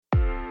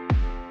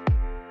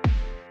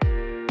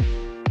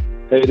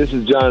Hey, this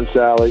is John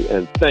Sally,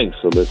 and thanks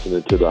for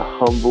listening to the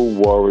Humble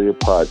Warrior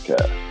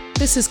Podcast.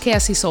 This is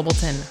Cassie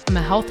Sobelton. I'm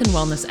a health and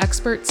wellness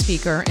expert,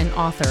 speaker, and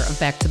author of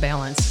Back to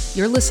Balance.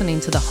 You're listening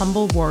to the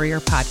Humble Warrior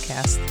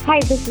Podcast. Hi,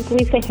 this is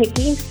Lisa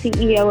Hickey,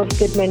 CEO of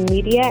Good Men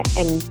Media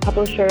and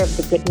publisher of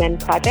the Good Men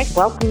Project.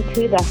 Welcome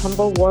to the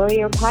Humble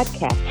Warrior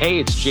Podcast. Hey,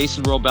 it's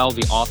Jason Robel,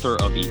 the author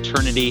of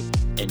Eternity,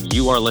 and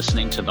you are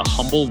listening to the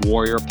Humble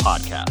Warrior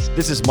Podcast.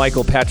 This is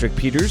Michael Patrick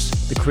Peters,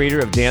 the creator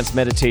of Dance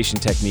Meditation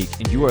Technique,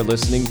 and you are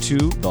listening to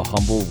the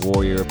Humble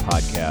Warrior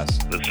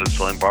Podcast. This is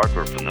Glenn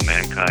Barker from the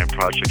Mankind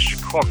Project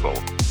Chicago.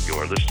 You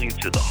are listening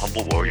to the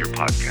Humble Warrior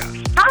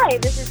Podcast. Hi,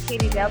 this is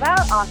Katie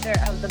Dalebout, author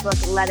of the book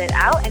Let It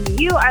Out, and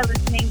you are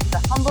listening to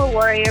the Humble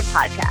Warrior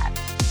Podcast.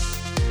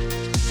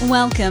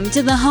 Welcome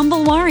to the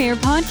Humble Warrior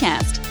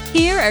Podcast.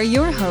 Here are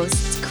your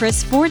hosts,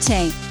 Chris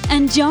Forte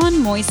and John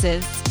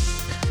Moises.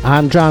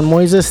 I'm John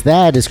Moises,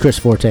 that is Chris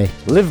Forte.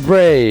 Live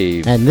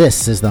brave. And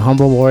this is the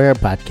Humble Warrior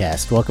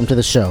Podcast. Welcome to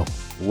the show.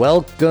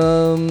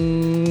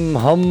 Welcome,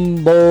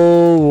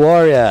 Humble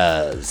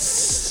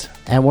Warriors.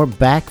 And we're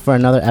back for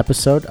another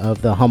episode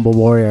of the Humble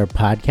Warrior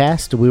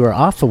Podcast. We were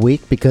off a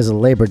week because of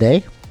Labor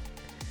Day.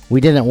 We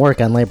didn't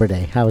work on Labor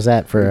Day. How was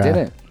that for... We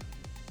didn't.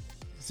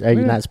 Are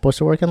you not supposed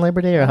to work on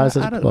Labor Day, or how's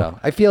it? I don't know.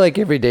 I feel like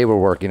every day we're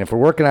working. If we're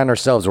working on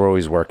ourselves, we're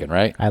always working,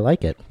 right? I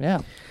like it. Yeah.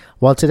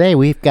 Well, today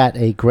we've got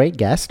a great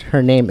guest.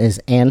 Her name is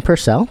Ann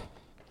Purcell.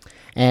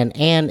 And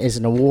Ann is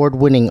an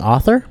award-winning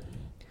author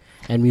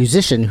and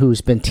musician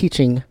who's been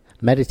teaching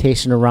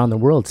meditation around the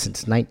world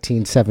since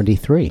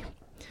 1973.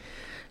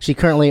 She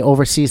currently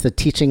oversees the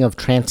teaching of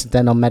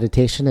transcendental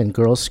meditation in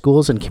girls'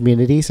 schools and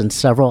communities in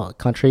several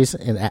countries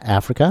in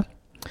Africa.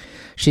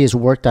 She has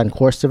worked on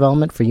course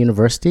development for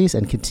universities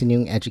and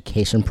continuing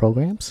education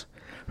programs.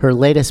 Her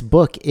latest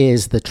book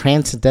is The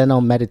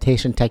Transcendental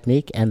Meditation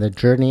Technique and the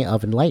Journey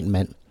of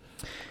Enlightenment.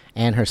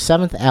 And her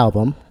 7th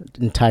album,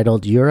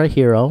 entitled You're a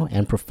Hero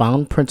and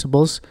Profound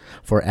Principles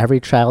for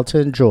Every Child to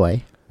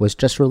Enjoy, was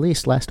just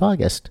released last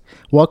August.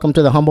 Welcome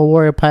to the Humble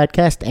Warrior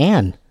Podcast,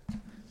 Ann.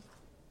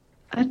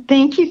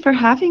 Thank you for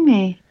having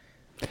me.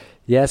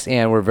 Yes,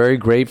 Ann, we're very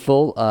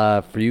grateful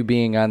for you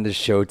being on this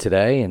show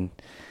today. And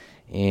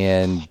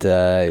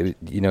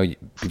you know,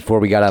 before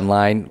we got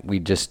online, we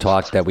just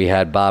talked that we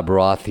had Bob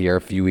Roth here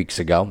a few weeks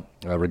ago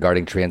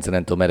regarding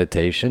transcendental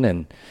meditation.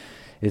 And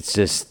it's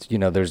just, you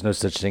know, there's no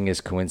such thing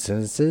as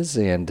coincidences.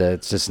 And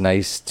it's just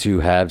nice to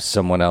have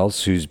someone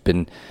else who's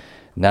been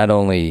not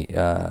only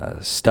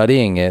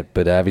studying it,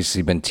 but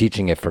obviously been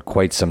teaching it for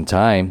quite some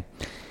time.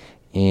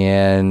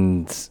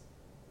 And...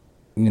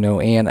 you know,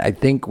 and I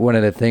think one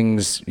of the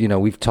things, you know,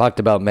 we've talked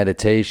about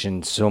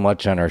meditation so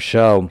much on our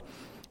show.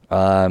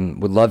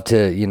 Would love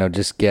to, you know,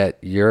 just get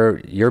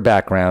your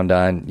background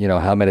on, you know,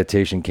 how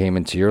meditation came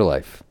into your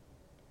life.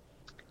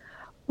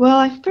 Well,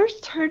 I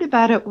first heard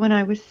about it when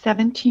I was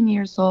 17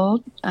 years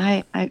old.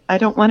 I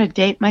don't want to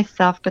date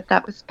myself, but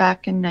that was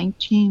back in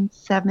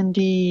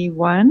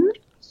 1971,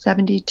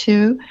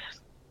 72.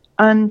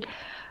 And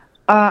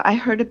I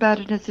heard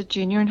about it as a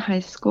junior in high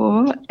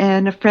school,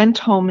 and a friend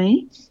told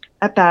me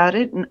about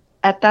it, and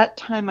at that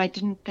time I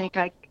didn't think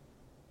I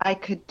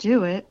could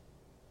do it.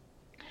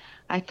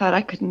 I thought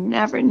I could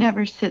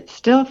never sit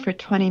still for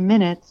 20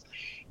 minutes.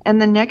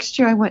 And the next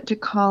year I went to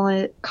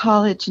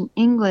college in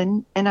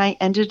England, and I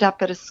ended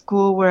up at a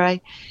school where I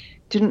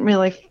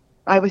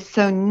was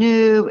so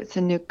new. It's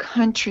a new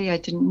country. I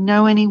didn't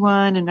know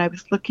anyone, and I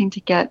was looking to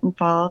get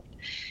involved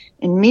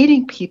in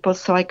meeting people.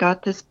 So I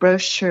got this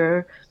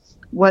brochure,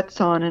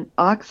 What's On in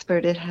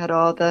Oxford. It had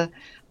all the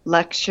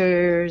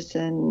lectures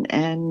and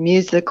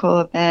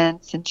musical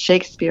events and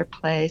Shakespeare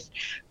plays,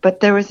 but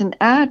there was an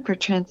ad for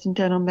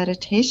transcendental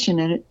meditation,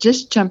 and it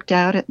just jumped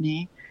out at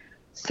me.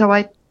 So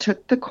I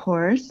took the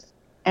course,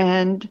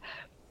 and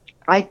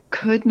I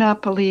could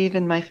not believe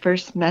in my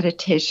first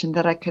meditation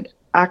that I could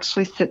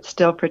actually sit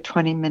still for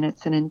 20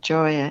 minutes and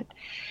enjoy it.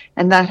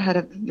 And that had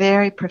a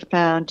very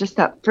profound, just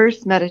that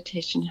first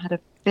meditation had a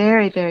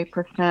very, very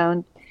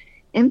profound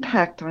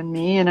impact on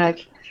me, and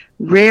I've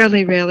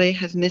rarely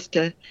have missed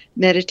a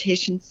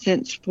meditation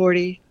since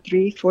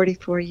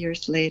 44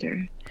 years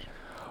later.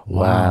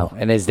 Wow.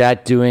 And is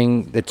that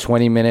doing the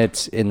 20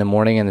 minutes in the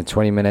morning and the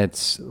 20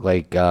 minutes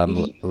like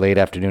late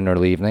afternoon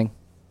or evening?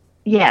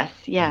 Yes.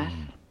 Yeah.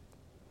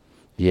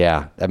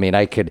 I mean,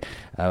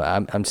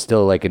 I'm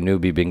still like a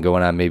newbie, been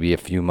going on maybe a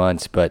few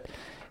months, but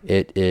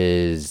it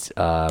is,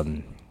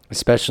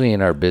 especially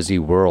in our busy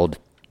world,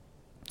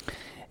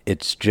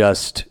 it's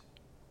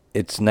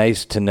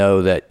nice to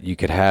know that you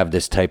could have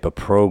this type of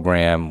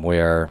program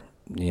where,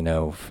 you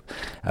know,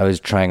 I was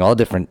trying all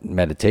different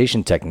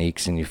meditation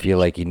techniques, and you feel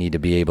like you need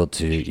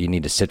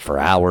to sit for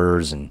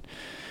hours, and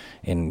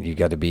you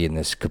got to be in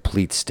this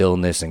complete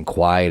stillness and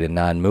quiet and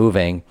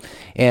non-moving.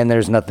 And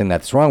there's nothing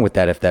that's wrong with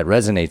that if that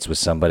resonates with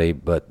somebody.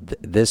 But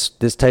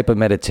this type of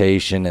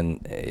meditation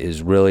and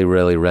is really,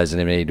 really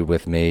resonated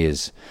with me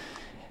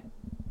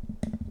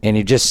and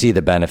you just see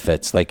the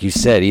benefits. Like you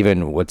said,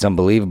 even what's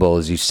unbelievable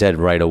is you said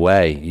right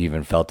away, you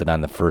even felt it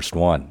on the first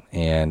one.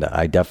 And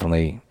I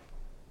definitely,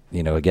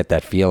 you know, get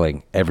that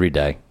feeling every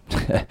day.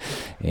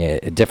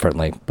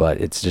 differently, but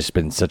it's just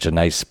been such a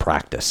nice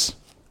practice.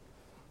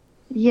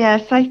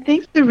 Yes, I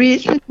think the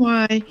reason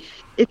why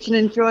it's an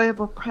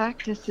enjoyable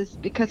practice is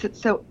because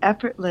it's so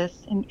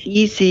effortless and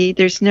easy.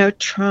 There's no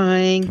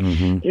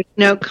trying, there's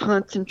no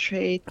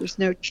concentrate, there's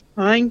no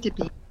trying to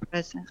be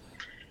present.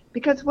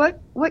 Because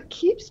what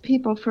keeps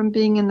people from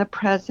being in the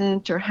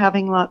present or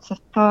having lots of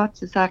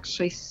thoughts is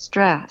actually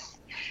stress.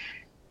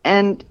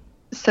 And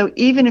so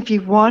even if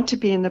you want to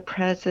be in the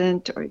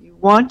present or you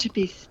want to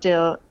be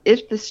still,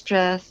 if the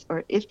stress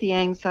or if the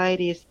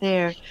anxiety is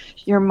there,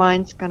 your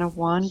mind's going to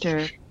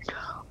wander.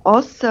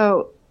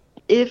 Also,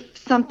 if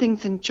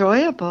something's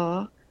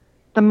enjoyable,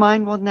 the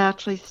mind will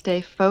naturally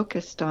stay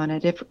focused on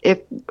it.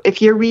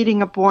 If you're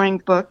reading a boring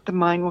book, the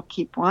mind will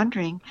keep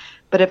wandering.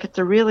 But if it's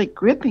a really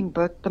gripping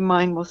book, the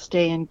mind will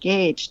stay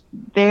engaged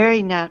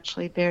very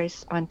naturally, very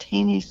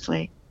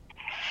spontaneously.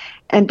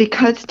 And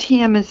because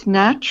TM is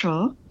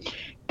natural,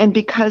 and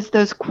because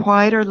those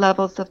quieter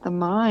levels of the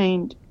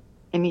mind,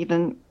 and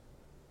even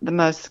the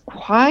most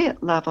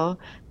quiet level,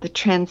 the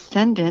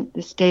transcendent,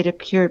 the state of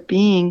pure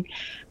being,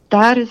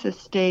 that is a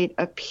state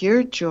of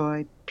pure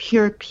joy,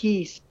 pure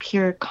peace,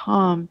 pure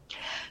calm.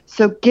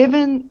 So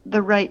given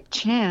the right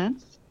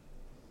chance,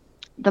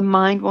 the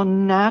mind will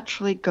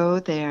naturally go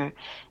there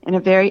in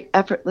a very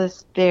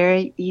effortless,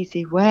 very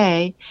easy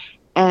way,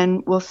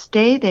 and will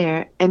stay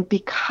there. And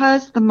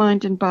because the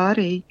mind and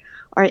body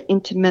are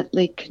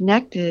intimately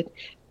connected,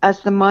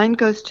 as the mind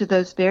goes to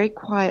those very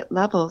quiet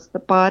levels, the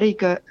body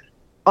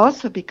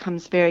also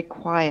becomes very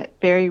quiet,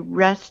 very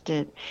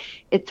rested.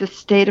 It's a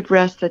state of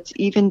rest that's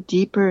even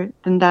deeper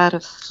than that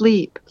of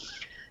sleep.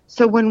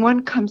 So when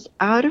one comes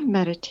out of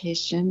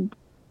meditation,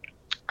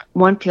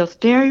 one feels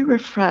very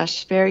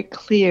refreshed, very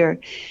clear,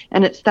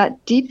 and it's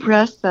that deep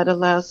rest that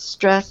allows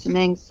stress and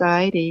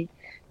anxiety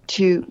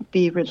to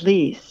be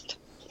released.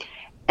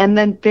 And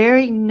then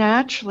very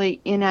naturally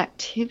in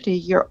activity,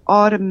 you're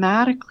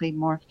automatically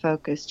more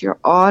focused, you're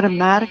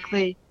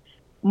automatically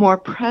more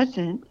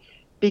present,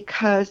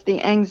 because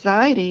the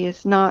anxiety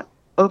is not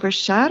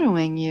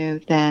overshadowing you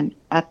then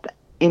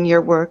in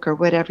your work or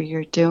whatever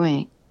you're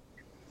doing.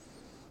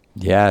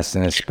 Yes,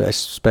 and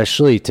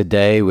especially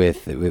today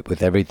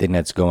with everything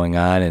that's going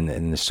on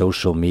in the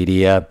social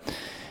media,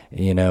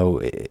 you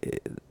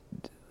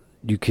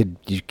could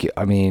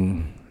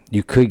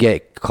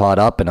get caught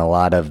up in a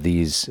lot of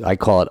these, I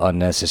call it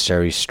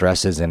unnecessary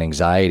stresses and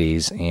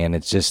anxieties, and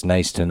it's just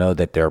nice to know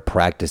that there are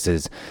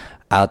practices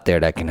out there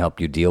that can help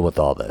you deal with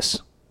all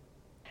this.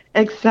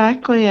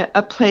 Exactly,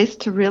 a place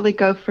to really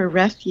go for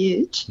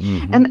refuge.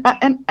 And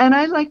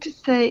I like to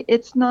say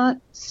it's not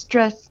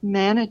stress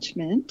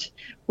management,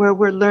 where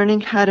we're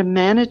learning how to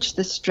manage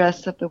the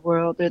stress of the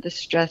world or the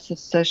stress of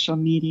social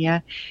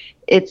media.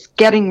 It's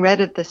getting rid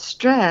of the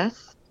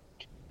stress,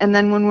 and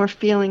then when we're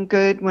feeling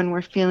good, when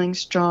we're feeling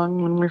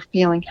strong, when we're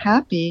feeling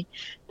happy,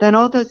 then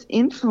all those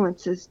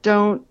influences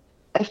don't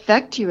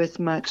affect you as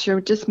much.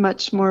 You're just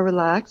much more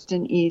relaxed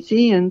and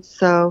easy, and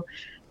so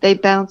they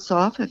bounce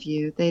off of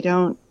you. They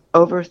don't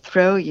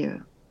overthrow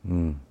you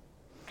in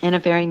a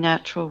very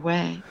natural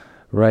way.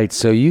 Right.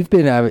 So you've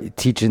been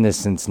teaching this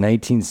since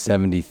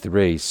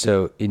 1973.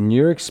 So in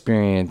your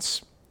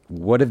experience,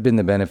 what have been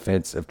the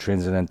benefits of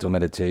transcendental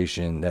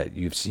meditation that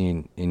you've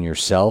seen in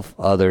yourself,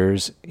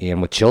 others,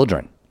 and with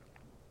children?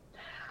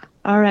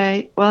 All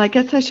right. Well, I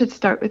guess I should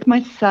start with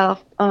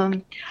myself.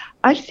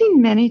 I've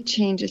seen many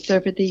changes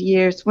over the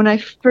years. When I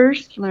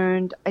first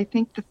learned, I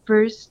think the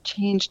first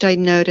change I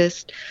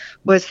noticed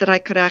was that I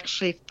could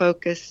actually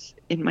focus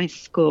in my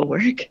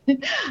schoolwork.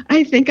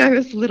 I think I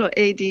was a little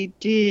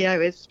ADD. I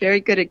was very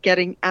good at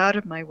getting out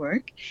of my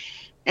work.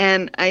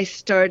 And I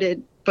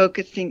started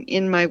focusing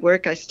in my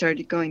work. I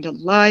started going to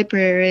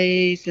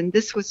libraries, and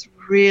this was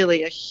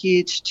really a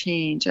huge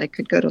change. I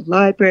could go to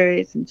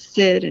libraries and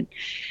sit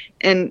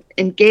and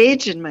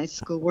engage in my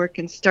schoolwork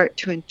and start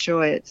to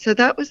enjoy it. So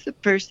that was the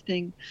first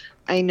thing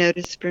I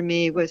noticed for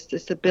me, was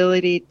this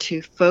ability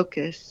to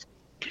focus.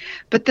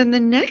 But then the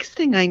next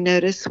thing I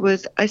noticed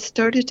was I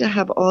started to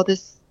have all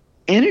this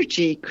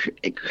energy,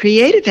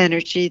 creative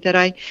energy that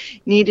I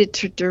needed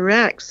to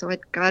direct. So I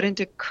got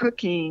into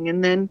cooking,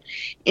 and then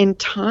in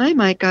time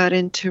I got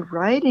into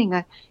writing,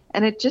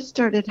 and it just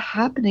started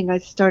happening. I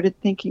started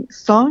thinking,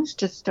 songs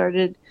just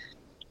started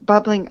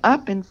bubbling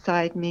up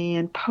inside me,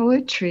 and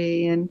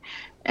poetry, and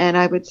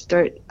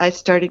I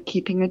started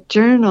keeping a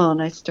journal,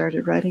 and I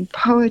started writing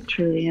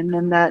poetry, and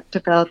then that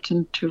developed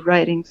into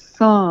writing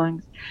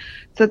songs.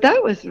 So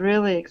that was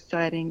really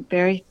exciting,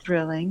 very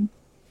thrilling.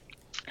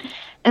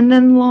 And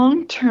then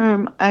long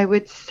term, I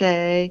would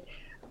say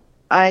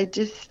I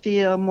just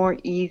feel more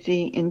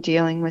easy in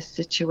dealing with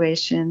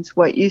situations.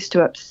 What used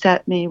to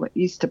upset me, what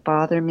used to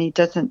bother me,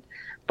 doesn't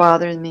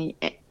bother me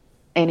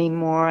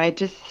anymore. I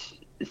just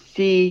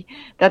see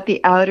that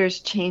the outer is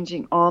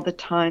changing all the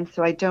time,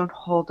 so I don't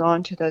hold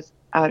on to those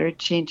outer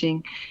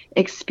changing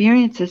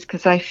experiences,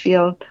 because I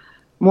feel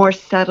more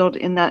settled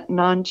in that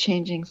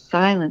non-changing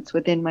silence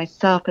within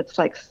myself. It's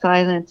like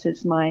silence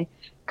is my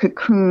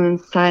cocoon,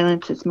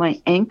 silence is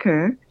my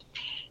anchor.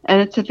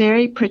 And it's a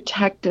very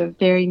protective,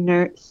 very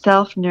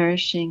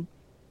self-nourishing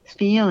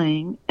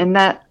feeling. And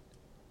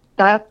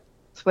that's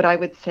what I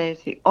would say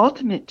is the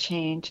ultimate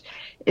change,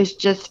 is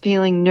just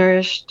feeling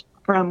nourished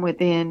from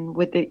within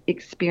with the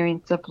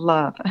experience of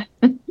love,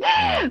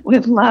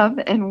 with love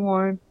and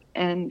warmth.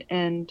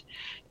 And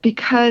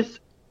because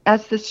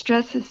as the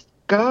stresses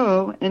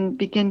go and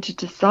begin to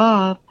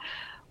dissolve,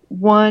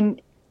 one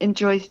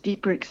enjoys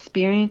deeper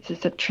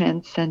experiences of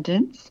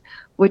transcendence,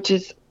 which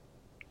is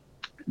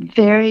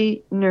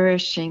very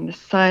nourishing. The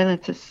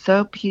silence is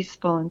so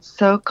peaceful and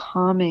so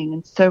calming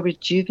and so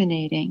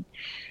rejuvenating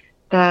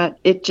that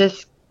it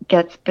just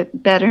gets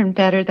better and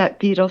better. That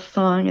Beatles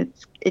song,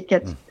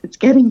 it's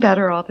getting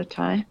better all the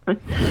time.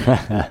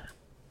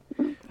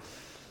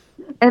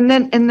 And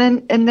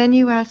then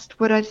you asked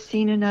what I've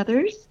seen in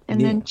others,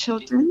 and then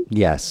children.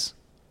 Yes.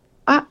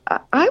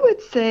 I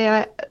would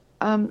say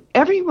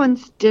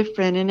everyone's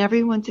different, and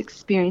everyone's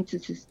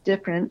experiences is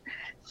different.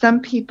 Some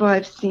people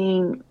I've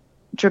seen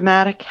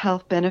dramatic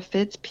health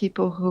benefits,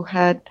 people who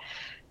had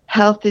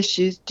health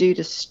issues due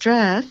to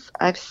stress.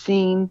 I've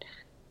seen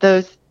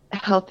those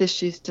health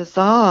issues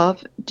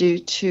dissolve due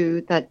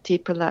to that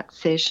deep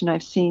relaxation.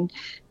 I've seen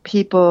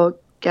people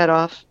get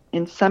off,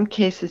 in some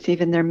cases,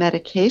 even their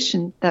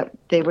medication that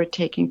they were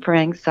taking for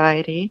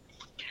anxiety.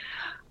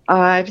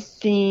 I've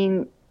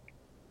seen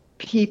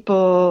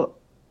people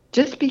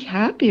just be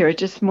happier,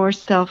 just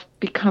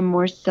become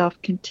more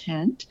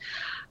self-content.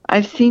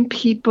 I've seen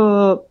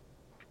people,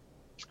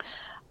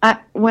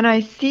 when I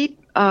see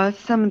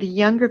some of the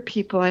younger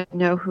people I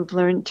know who've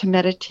learned to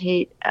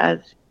meditate, as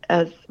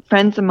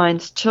friends of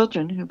mine's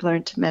children who've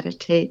learned to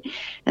meditate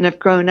and have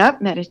grown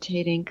up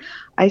meditating,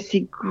 I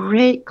see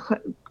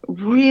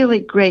really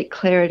great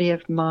clarity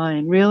of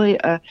mind, really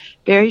a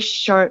very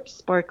sharp,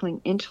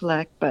 sparkling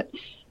intellect, but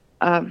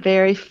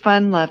very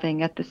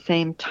fun-loving at the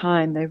same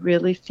time. They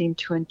really seem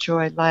to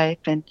enjoy life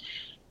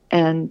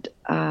and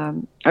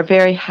are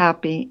very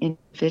happy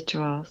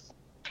individuals.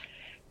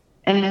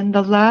 And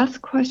the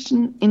last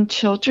question, in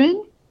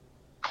children,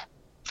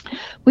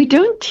 we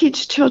don't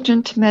teach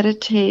children to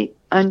meditate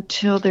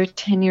until they're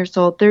 10 years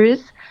old. There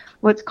is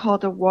what's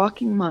called a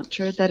walking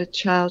mantra that a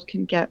child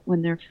can get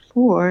when they're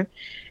 4,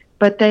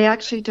 but they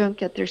actually don't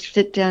get their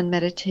sit-down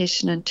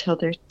meditation until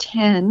they're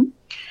 10.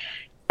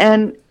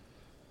 And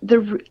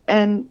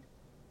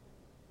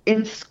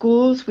in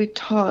schools, we've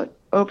taught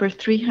over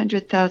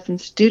 300,000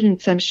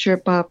 students. I'm sure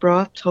Bob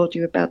Roth told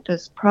you about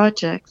those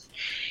projects,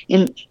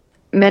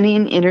 many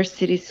in inner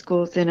city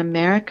schools in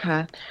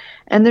America.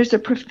 And there's a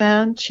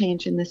profound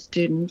change in the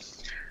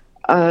students.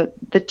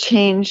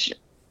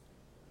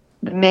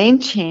 The main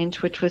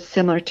change, which was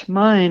similar to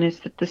mine, is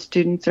that the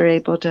students are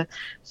able to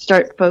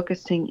start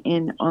focusing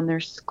in on their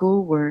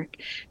schoolwork.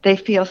 They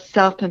feel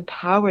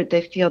self-empowered.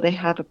 They feel they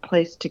have a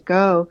place to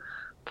go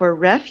for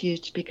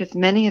refuge, because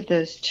many of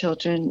those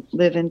children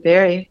live in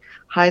very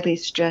highly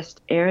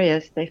stressed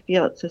areas. They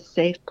feel it's a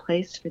safe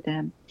place for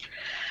them.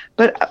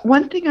 But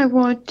one thing I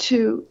want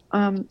to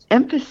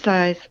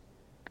emphasize,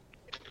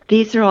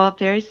 these are all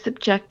very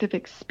subjective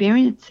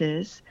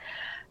experiences,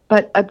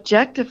 but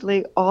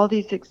objectively, all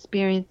these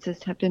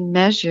experiences have been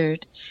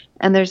measured,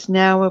 and there's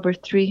now over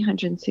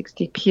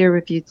 360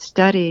 peer-reviewed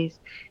studies,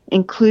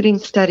 including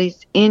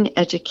studies in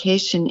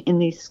education in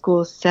these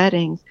school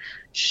settings,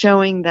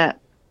 showing that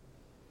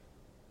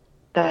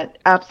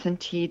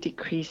absentee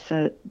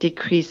decreases,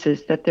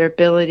 that their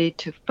ability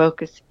to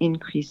focus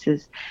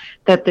increases,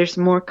 that there's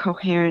more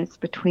coherence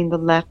between the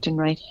left and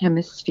right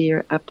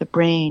hemisphere of the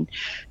brain.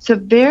 So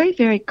very,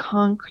 very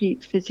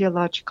concrete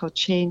physiological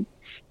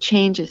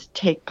changes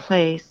take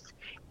place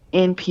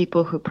in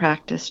people who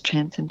practice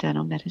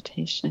transcendental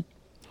meditation.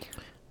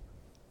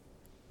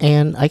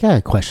 And I got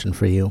a question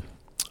for you.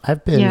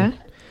 Yeah?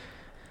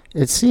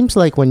 It seems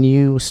like when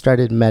you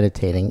started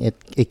meditating,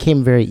 it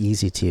came very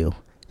easy to you.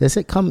 Does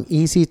it come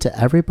easy to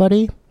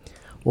everybody,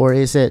 or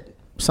is it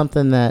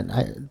something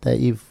that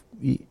you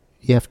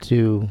have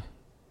to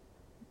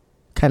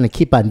kind of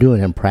keep on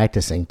doing and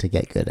practicing to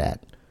get good at?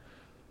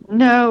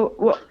 No,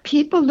 well,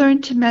 people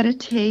learn to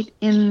meditate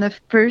in the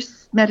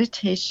first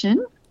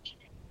meditation,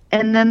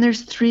 and then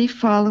there's 3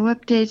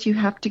 follow-up days. You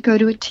have to go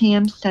to a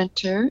TM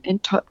center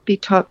and be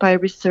taught by a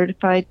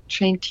recertified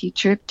trained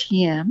teacher of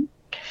TM.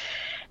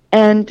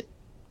 And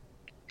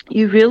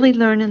you really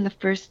learn in the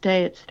first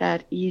day. It's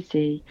that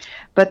easy.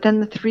 But then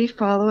the 3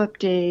 follow-up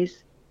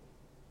days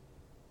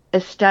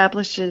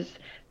establishes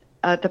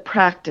the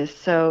practice.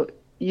 So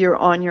you're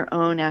on your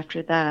own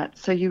after that.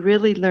 So you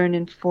really learn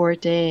in 4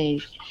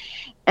 days.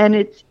 And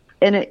it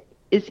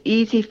is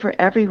easy for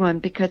everyone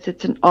because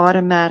it's an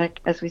automatic,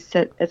 as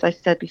I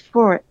said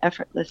before,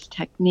 effortless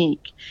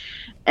technique.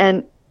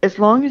 And as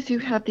long as you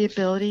have the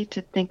ability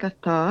to think a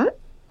thought,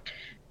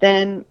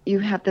 then you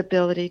have the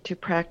ability to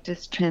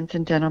practice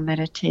transcendental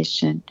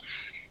meditation.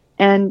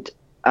 And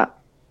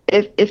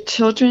if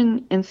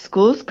children in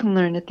schools can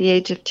learn at the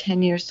age of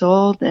 10 years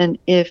old, and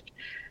if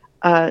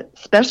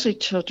especially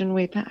children,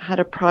 we've had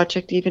a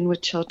project even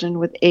with children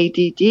with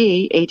ADD,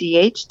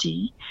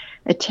 ADHD,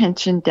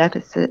 attention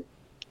deficit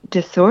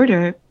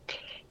disorder,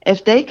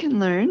 if they can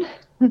learn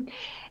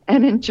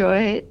and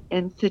enjoy it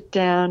and sit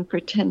down for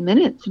 10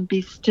 minutes and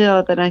be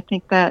still, then I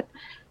think that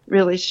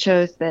really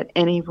shows that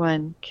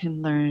anyone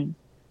can learn.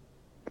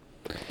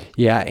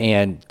 Yeah,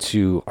 and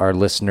to our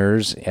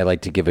listeners, I'd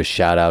like to give a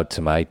shout out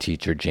to my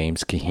teacher,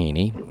 James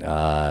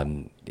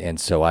Kahini. And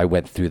so I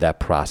went through that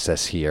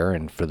process here.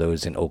 And for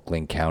those in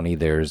Oakland County,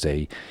 there's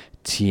a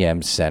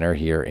TM center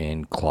here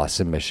in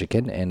Clawson,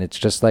 Michigan, and it's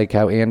just like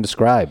how Ann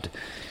described.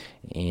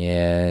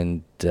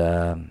 And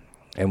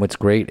what's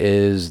great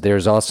is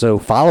there's also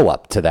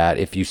follow-up to that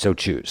if you so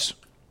choose.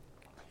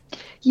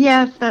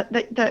 Yes,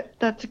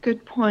 that's a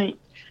good point.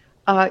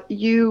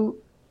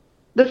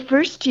 The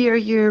first year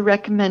you're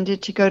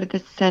recommended to go to the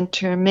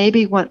center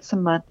maybe once a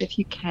month if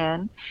you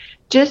can,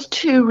 just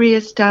to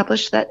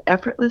reestablish that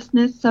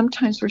effortlessness.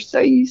 Sometimes we're so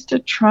used to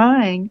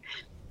trying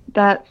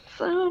that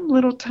some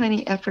little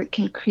tiny effort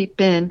can creep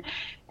in.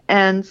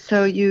 And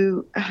so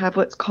you have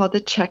what's called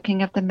the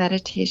checking of the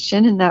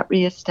meditation, and that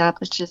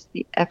reestablishes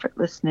the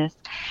effortlessness.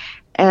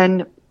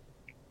 And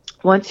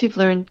once you've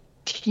learned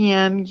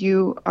TM,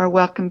 you are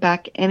welcome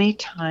back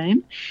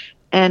anytime.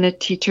 And a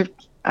teacher,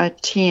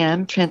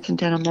 TM,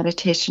 Transcendental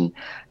Meditation,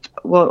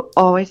 will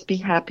always be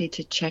happy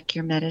to check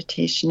your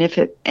meditation. If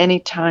at any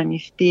time you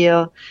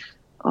feel,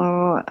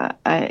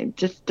 I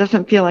just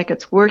doesn't feel like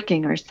it's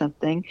working or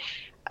something,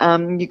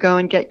 you go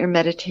and get your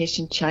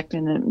meditation checked,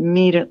 and it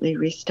immediately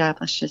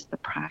reestablishes the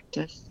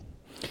practice.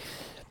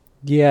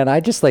 Yeah, and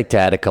I'd just like to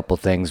add a couple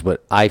things.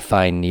 What I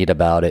find neat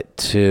about it,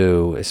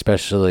 too,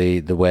 especially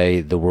the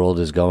way the world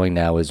is going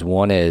now, is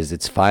one is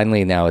it's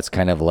finally now it's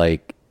kind of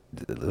like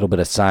a little bit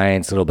of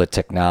science, a little bit of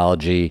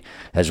technology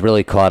has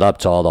really caught up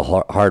to all the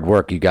hard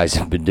work you guys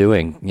have been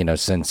doing,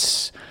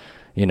 since,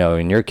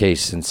 in your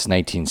case, since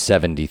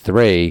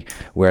 1973,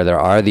 where there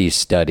are these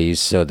studies.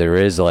 So there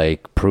is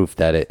like proof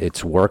that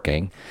it's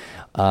working.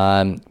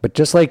 But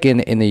just like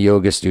in the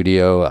yoga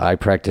studio, I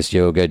practice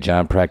yoga,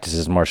 John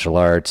practices martial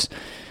arts.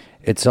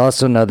 It's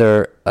also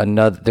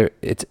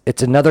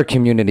it's another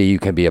community you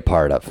can be a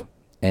part of.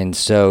 And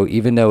so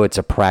even though it's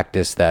a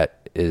practice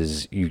that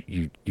is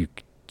you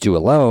do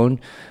alone,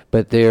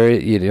 but there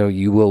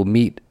you will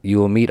meet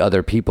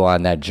other people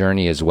on that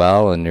journey as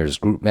well, and there's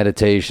group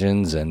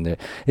meditations, and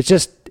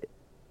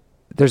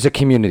there's a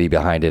community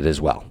behind it as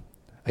well,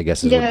 I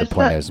guess is what the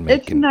point I was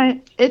making.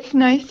 It's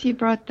nice you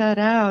brought that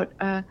out,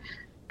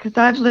 because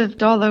I've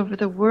lived all over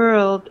the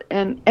world,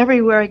 and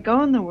everywhere I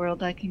go in the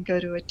world I can go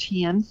to a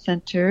TM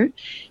center,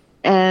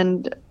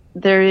 and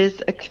there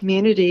is a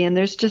community, and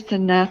there's just a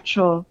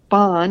natural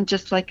bond,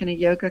 just like in a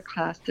yoga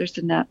class, there's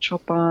a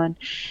natural bond.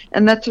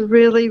 And that's a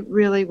really,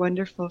 really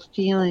wonderful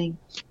feeling.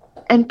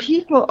 And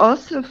people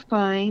also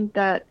find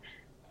that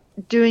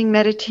doing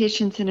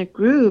meditations in a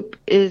group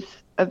is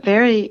a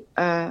very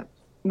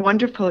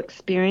wonderful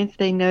experience.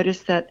 They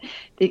notice that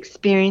the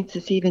experience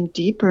is even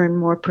deeper and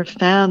more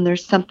profound.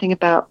 There's something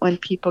about when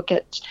people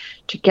get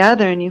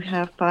together and you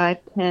have 5,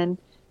 10,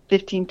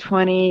 15,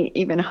 20,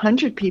 even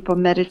 100 people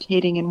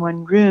meditating in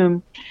one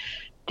room,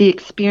 the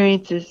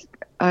experience is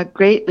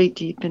greatly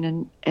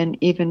deepened and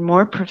even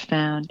more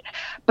profound.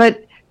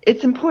 But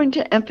it's important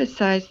to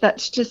emphasize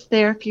that's just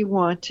there if you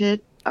want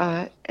it,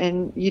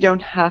 and you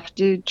don't have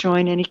to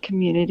join any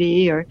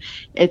community, or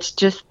it's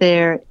just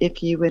there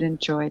if you would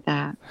enjoy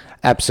that.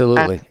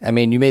 Absolutely. I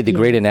mean, you made the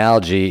great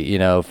analogy,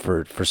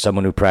 for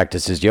someone who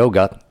practices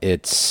yoga.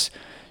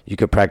 You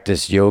could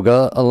practice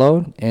yoga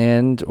alone,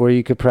 or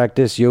you could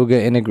practice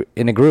yoga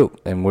in a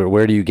group. And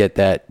where do you get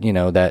that,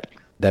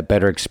 that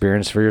better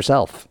experience for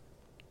yourself?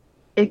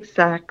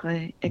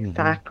 Exactly.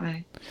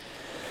 Mm-hmm.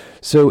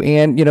 So,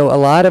 Ann, a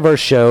lot of our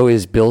show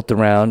is built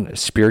around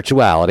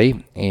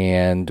spirituality,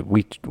 and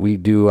we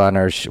do on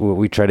our what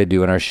we try to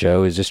do on our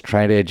show is just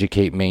try to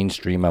educate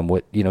mainstream on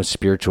what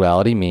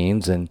spirituality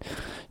means. And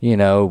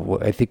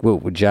I think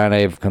what John and I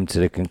have come to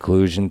the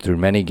conclusion through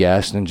many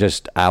guests and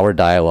just our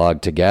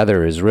dialogue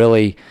together is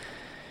really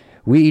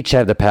we each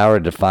have the power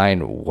to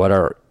define what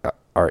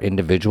our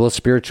individual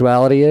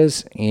spirituality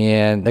is.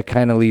 And that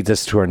kind of leads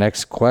us to our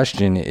next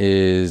question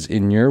is,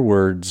 in your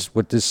words,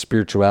 what does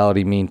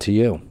spirituality mean to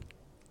you?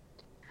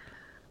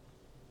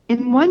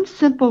 In one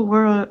simple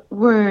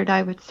word,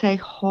 I would say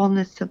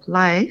wholeness of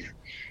life.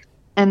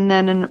 And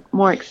then in a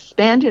more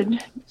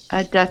expanded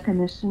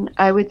definition,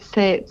 I would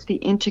say it's the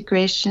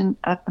integration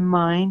of the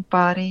mind,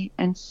 body,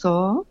 and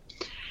soul.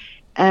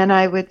 And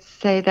I would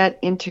say that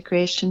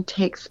integration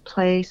takes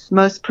place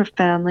most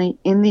profoundly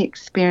in the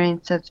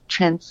experience of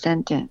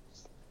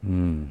transcendence.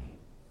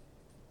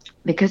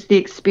 Because the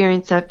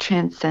experience of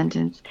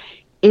transcendence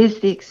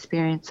is the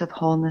experience of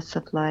wholeness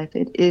of life.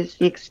 It is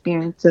the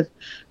experience of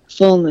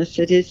fullness.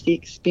 It is the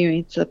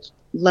experience of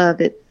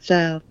love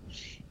itself.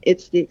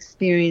 It's the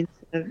experience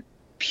of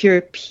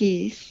pure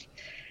peace.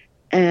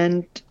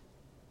 And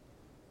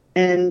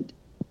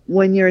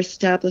when you're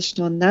established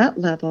on that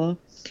level,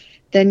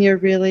 then you're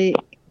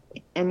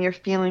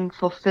feeling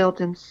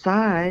fulfilled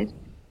inside,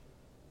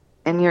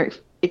 and you're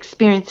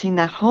experiencing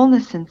that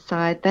wholeness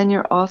inside, then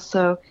you're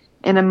also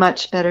in a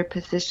much better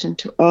position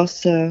to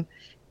also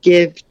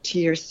give to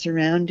your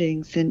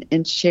surroundings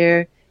and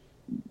share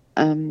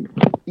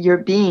your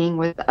being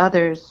with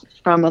others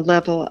from a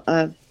level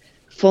of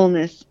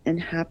fullness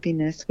and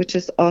happiness, which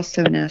is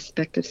also an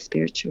aspect of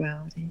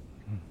spirituality.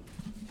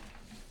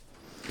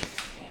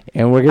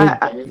 And we're going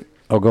to...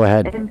 go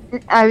ahead.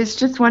 And I was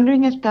just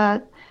wondering if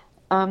that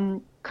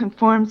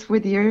conforms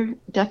with your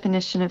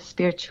definition of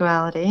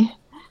spirituality.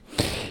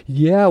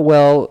 Yeah,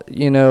 well,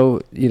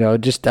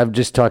 I'm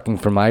just talking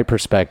from my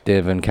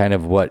perspective, and kind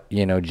of what,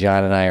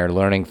 John and I are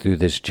learning through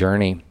this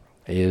journey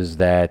is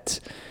that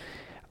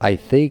I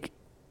think,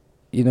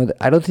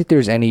 I don't think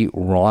there's any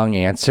wrong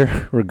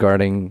answer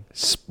regarding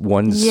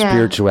one's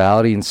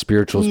spirituality and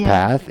spiritual's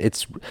path.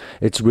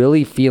 It's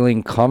really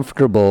feeling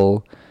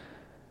comfortable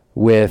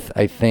with,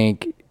 I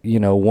think,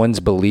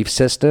 one's belief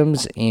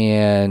systems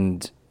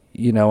and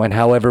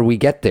however we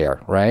get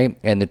there, right?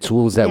 And the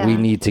tools that we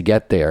need to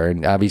get there.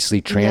 And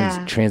obviously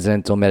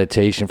transcendental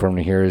meditation from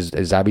here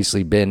has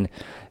obviously been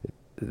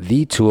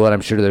the tool, and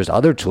I'm sure there's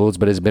other tools,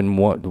 but has been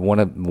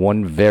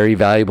one very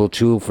valuable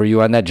tool for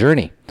you on that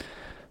journey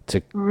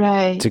to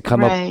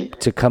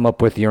come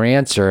up with your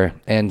answer.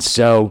 And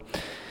so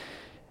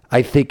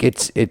I think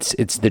it's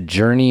the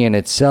journey in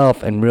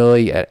itself, and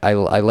really I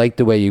like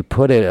the way you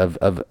put it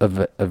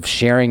of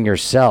sharing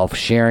yourself,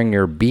 sharing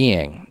your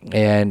being,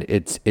 and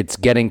it's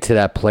getting to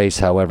that place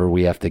however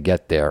we have to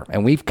get there.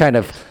 And we've kind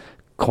of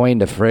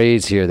coined a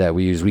phrase here that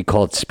we use. We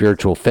call it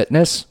spiritual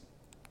fitness.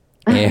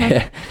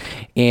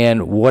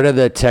 And what are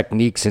the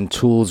techniques and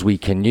tools we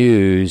can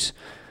use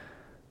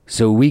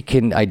so we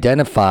can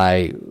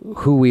identify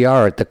who we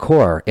are at the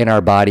core in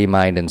our body,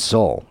 mind, and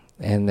soul.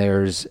 And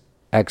there's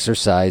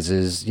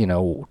exercises,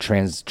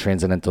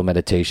 transcendental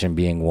meditation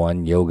being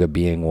one, yoga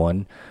being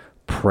one,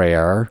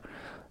 prayer,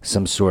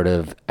 some sort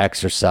of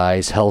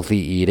exercise, healthy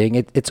eating.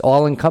 It's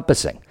all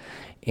encompassing.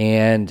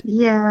 And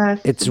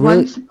it's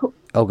really...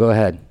 go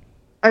ahead.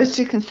 I was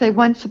just going to say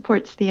one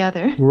supports the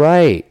other.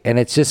 Right. And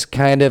it's just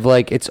kind of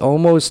like, it's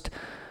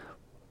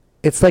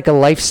like a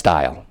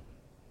lifestyle.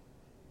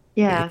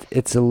 Yeah.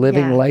 It's a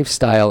living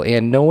lifestyle.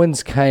 And no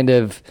one's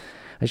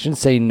I shouldn't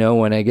say no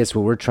one. I guess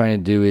what we're trying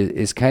to do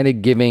is kind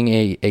of giving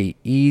a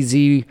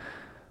easy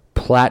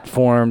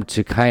platform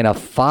to kind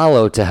of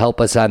follow to help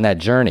us on that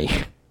journey.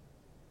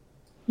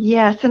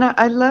 Yes, and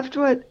I loved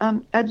what,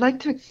 I'd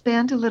like to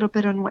expand a little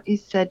bit on what you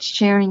said,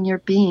 sharing your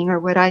being, or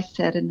what I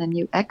said, and then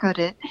you echoed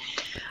it.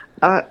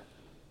 The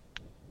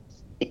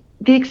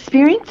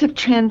experience of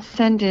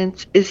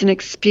transcendence is an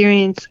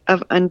experience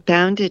of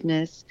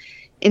unboundedness.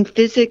 In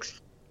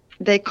physics,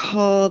 they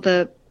call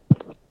the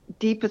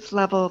deepest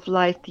level of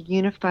life the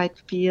unified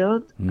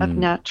field of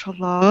natural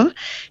law.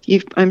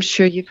 I'm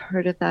sure you've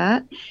heard of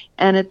that.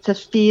 And it's a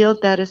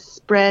field that is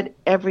spread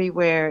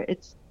everywhere.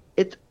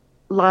 It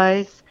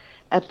lies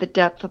at the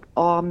depth of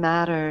all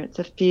matter. It's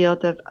a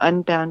field of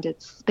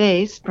unbounded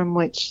space from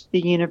which the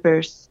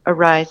universe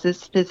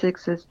arises.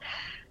 Physics is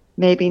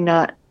maybe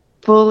not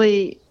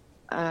fully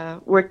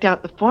worked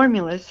out the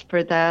formulas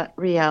for that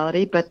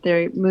reality, but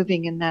they're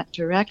moving in that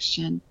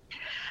direction.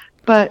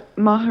 But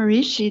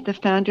Maharishi, the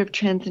founder of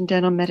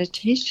Transcendental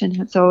Meditation,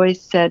 has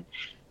always said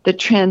the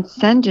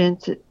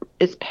transcendence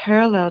is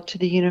parallel to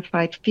the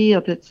unified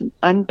field. It's an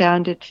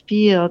unbounded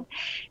field.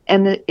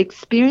 And the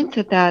experience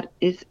of that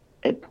is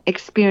an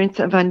experience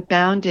of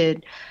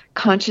unbounded.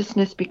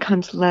 Consciousness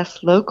becomes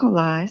less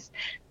localized.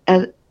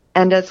 And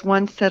as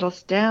one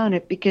settles down,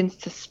 it begins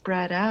to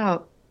spread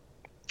out.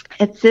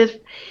 It's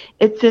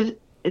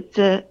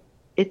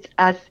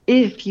as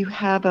if you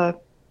have a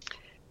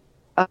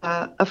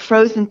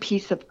frozen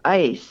piece of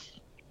ice,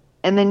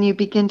 and then you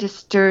begin to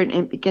stir it,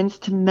 and it begins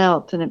to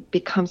melt, and it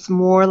becomes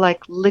more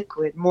like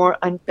liquid, more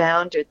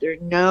unbounded. There are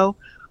no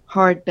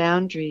hard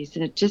boundaries,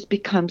 and it just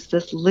becomes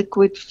this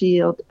liquid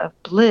field of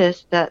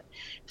bliss that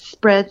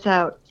spreads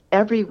out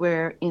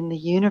everywhere in the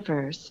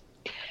universe.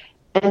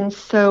 And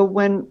so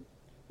when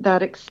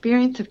that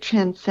experience of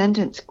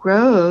transcendence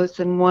grows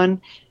and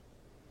one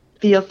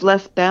feels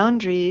less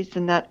boundaries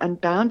and that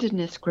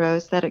unboundedness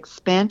grows, that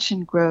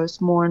expansion grows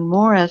more and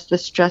more as the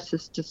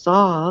stresses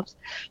dissolves.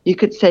 You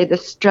could say the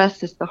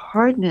stress is the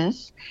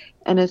hardness,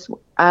 and as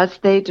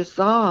they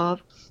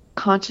dissolve,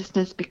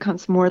 consciousness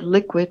becomes more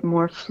liquid,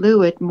 more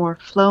fluid, more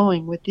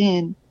flowing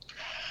within.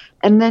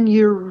 And then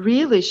you're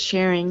really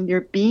sharing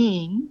your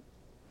being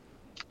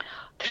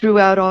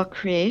throughout all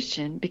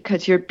creation,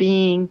 because your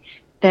being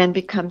then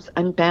becomes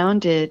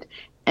unbounded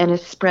and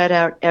is spread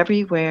out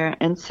everywhere.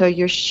 And so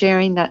you're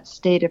sharing that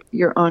state of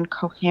your own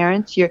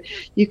coherence. You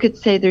could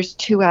say there's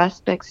two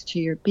aspects to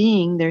your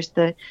being. There's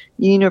the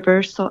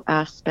universal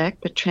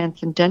aspect, the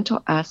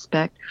transcendental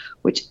aspect,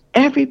 which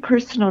every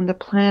person on the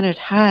planet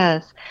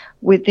has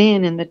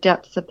within in the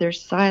depths of their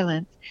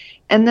silence.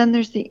 And then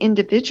there's the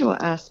individual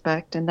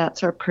aspect, and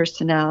that's our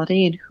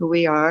personality and who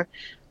we are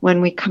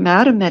when we come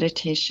out of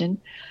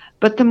meditation.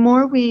 But the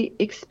more we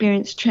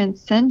experience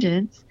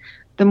transcendence,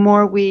 the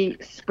more we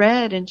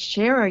spread and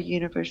share our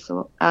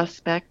universal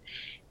aspect,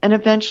 and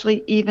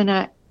eventually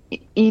even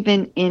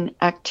in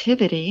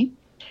activity,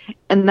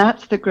 and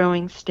that's the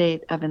growing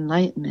state of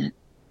enlightenment.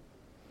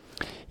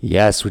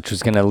 Yes, which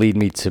was going to lead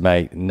me to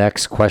my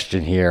next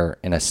question here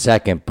in a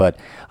second, but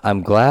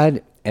I'm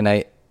glad, and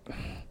I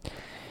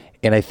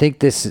think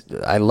this,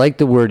 I like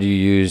the word you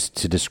used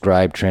to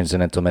describe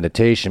transcendental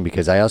meditation,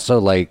 because I also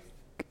like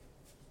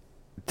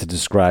to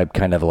describe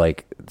kind of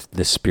like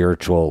the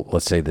spiritual,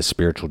 let's say the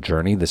spiritual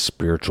journey, the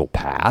spiritual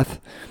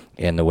path,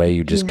 and the way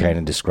you just kind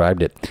of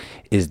described it,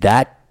 is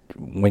that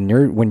when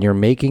you're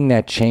making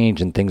that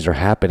change and things are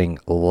happening,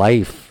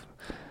 life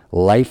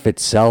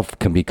itself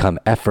can become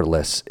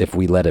effortless if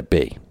we let it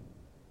be.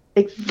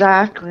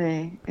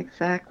 Exactly.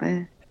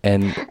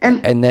 And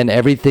then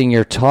everything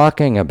you're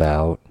talking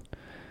about,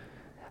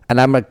 and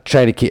I'm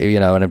trying to keep,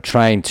 and I'm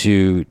trying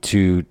to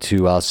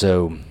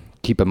also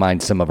keep in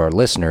mind some of our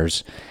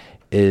listeners,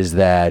 is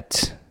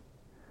that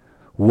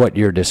what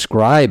you're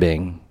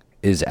describing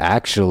is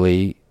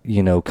actually,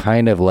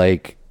 kind of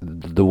like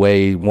the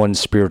way one's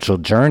spiritual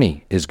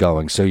journey is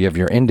going. So you have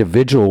your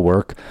individual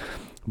work,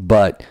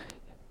 but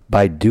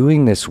by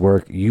doing this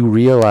work, you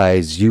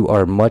realize you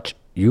are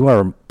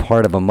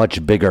part of a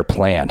much bigger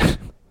plan.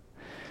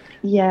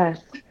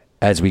 Yes.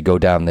 As we go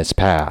down this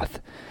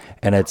path.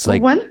 And it's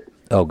like,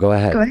 oh, go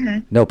ahead. Go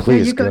ahead. No,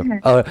 please. No, you go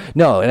ahead.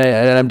 No,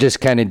 and I'm just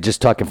kind of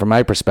just talking from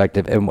my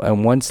perspective.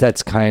 And once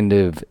that's kind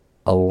of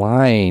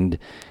aligned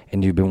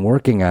and you've been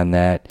working on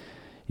that,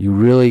 you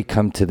really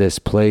come to this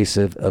place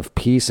of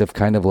peace, of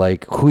kind of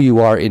like who you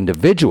are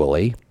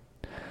individually,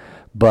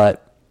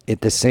 but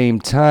at the same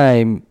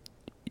time,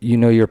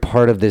 you're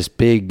part of this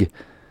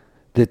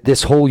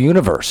this whole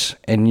universe,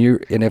 and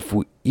if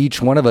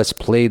each one of us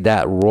played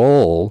that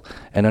role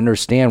and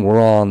understand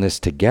we're all in this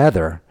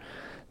together,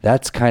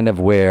 that's kind of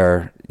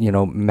where,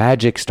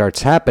 magic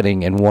starts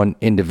happening in one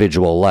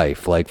individual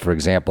life. Like, for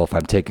example, if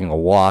I'm taking a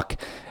walk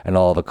and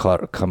all of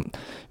a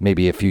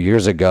maybe a few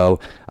years ago,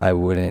 I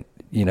wouldn't,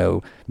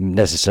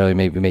 necessarily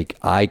maybe make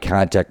eye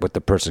contact with the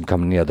person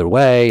coming the other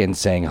way and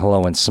saying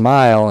hello and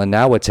smile. And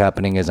now what's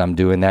happening is I'm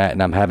doing that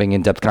and I'm having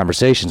in-depth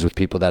conversations with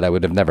people that I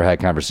would have never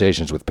had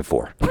conversations with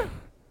before.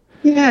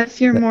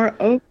 Yes, you're more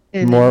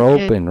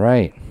open.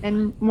 Right.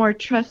 And more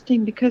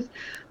trusting, because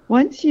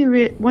once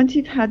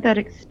you've had that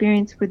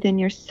experience within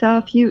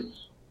yourself, you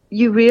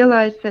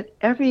realize that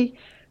every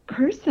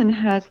person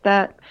has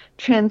that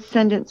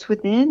transcendence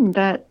within,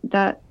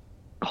 that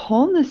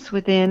wholeness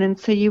within, and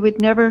so you would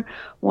never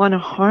want to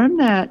harm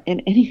that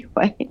in any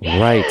way.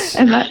 Right.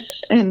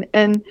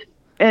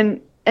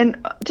 And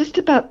just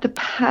about the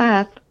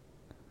path,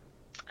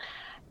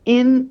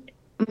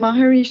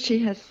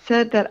 Maharishi has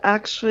said that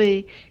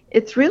actually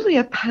it's really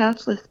a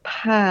pathless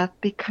path,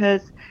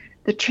 because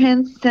the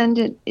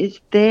transcendent is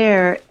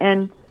there,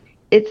 and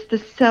it's the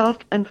self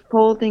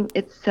unfolding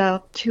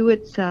itself to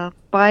itself,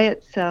 by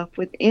itself,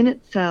 within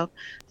itself.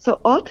 So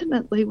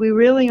ultimately, we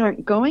really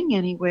aren't going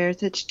anywhere.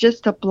 It's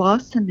just a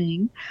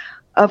blossoming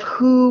of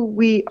who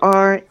we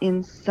are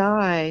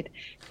inside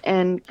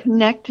and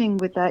connecting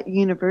with that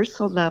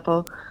universal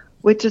level,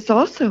 which is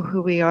also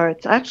who we are.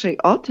 It's actually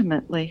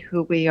ultimately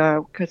who we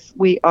are, because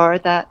we are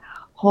that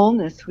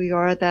wholeness. We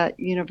are that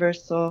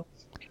universal,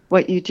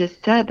 what you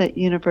just said, that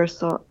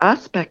universal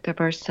aspect of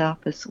ourself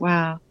as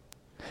well.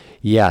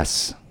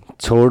 Yes,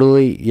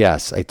 totally.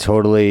 Yes, I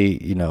totally,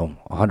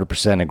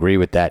 100% agree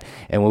with that.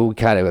 And we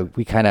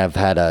kind of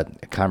had a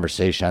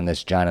conversation on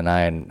this, John and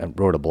I, and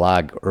wrote a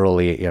blog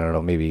early,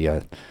 maybe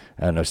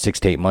 6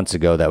 to 8 months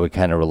ago, that would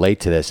kind of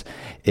relate to this.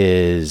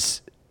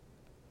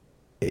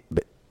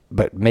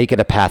 But make it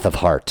a path of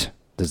heart.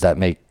 Does that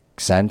make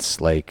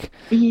sense? Like,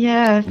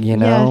 yes,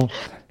 yes.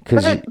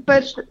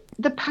 But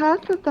the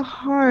path of the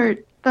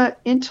heart, the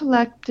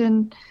intellect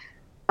and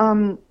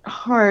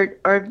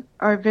heart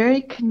are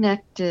very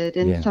connected,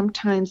 and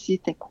sometimes you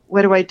think,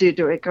 what do I do?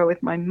 Do I go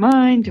with my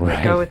mind? Do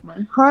I go with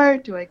my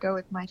heart? Do I go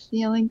with my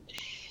feelings?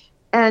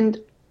 And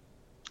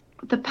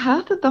the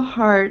path of the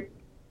heart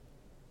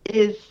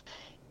is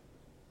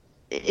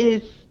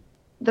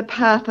the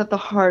path of the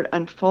heart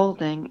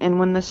unfolding, and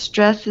when the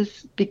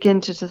stresses begin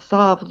to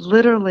dissolve,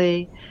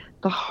 literally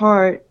the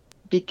heart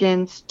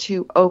begins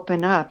to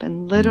open up,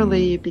 and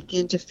literally you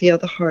begin to feel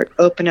the heart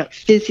open up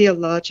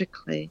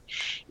physiologically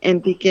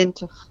and begin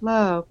to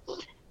flow.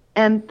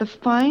 And the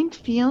fine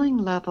feeling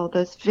level,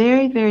 those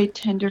very, very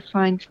tender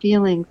fine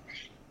feelings,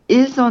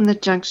 is on the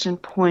junction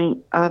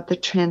point of the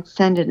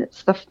transcendent.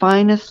 It's the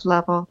finest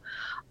level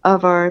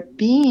of our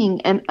being.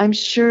 And I'm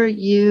sure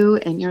you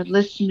and your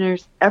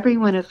listeners,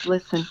 everyone has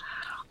listened,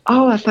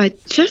 if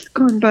I'd just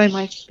gone by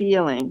my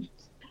feeling.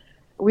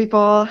 We've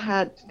all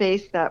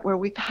faced that, where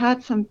we've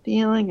had some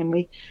feeling,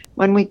 and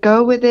when we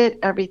go with it,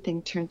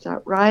 everything turns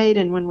out right.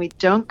 And when we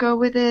don't go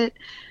with it,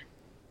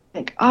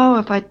 think,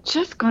 if I'd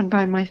just gone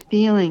by my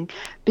feeling,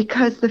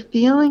 because the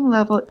feeling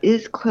level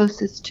is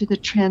closest to the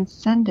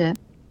transcendent.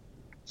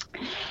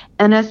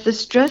 And as the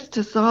stress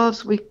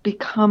dissolves, we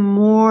become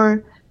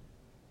more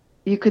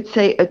you could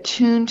say,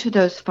 attuned to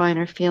those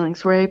finer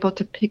feelings. We're able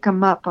to pick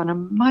them up on a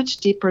much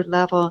deeper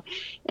level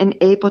and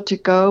able to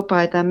go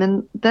by them.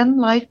 And then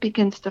life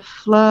begins to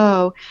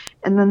flow.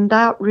 And then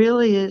that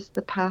really is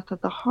the path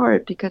of the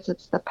heart, because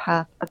it's the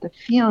path of the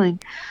feeling.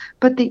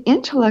 But the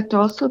intellect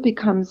also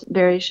becomes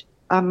very,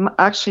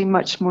 actually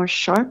much more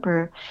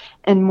sharper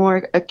and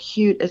more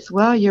acute as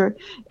well.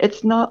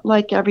 It's not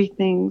like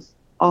everything's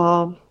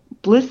all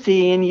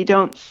blissy and you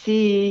don't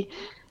see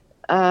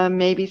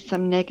maybe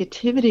some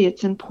negativity.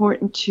 It's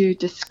important to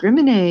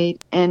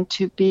discriminate and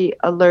to be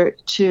alert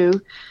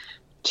to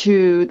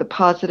the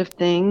positive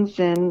things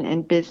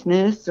in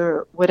business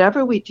or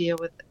whatever we deal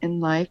with in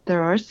life.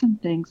 There are some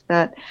things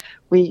that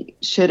we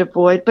should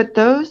avoid, but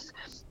those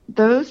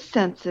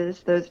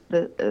senses,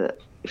 the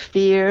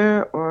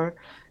fear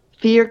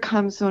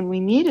comes when we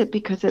need it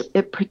because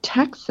it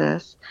protects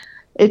us.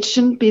 It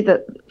shouldn't be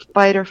the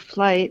fight or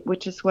flight,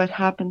 which is what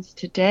happens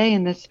today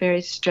in this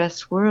very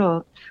stressed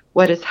world.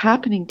 What is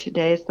happening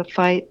today is the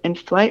fight and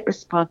flight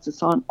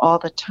responses on all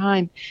the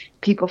time.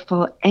 People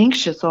feel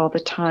anxious all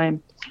the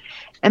time.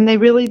 And they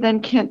really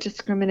then can't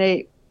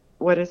discriminate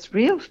what is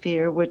real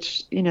fear,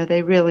 which,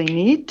 they really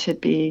need to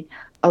be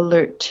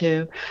alert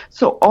to.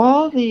 So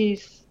all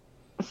these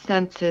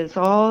senses,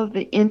 all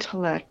the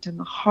intellect and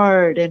the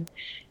heart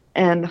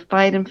and the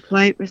fight and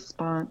flight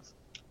response,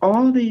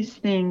 all these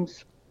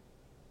things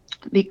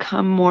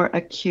become more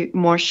acute,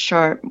 more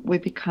sharp. We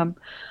become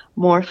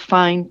more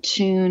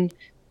fine-tuned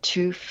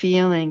to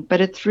feeling. But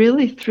it's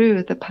really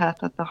through the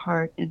path of the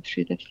heart and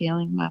through the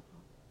feeling level.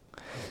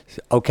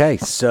 Okay,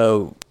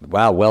 so,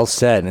 wow, well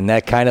said. And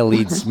that kind of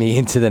leads me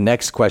into the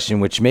next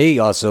question, which may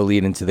also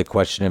lead into the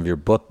question of your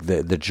book,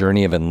 The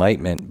Journey of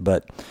Enlightenment.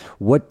 But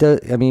what does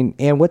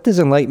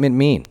enlightenment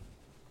mean?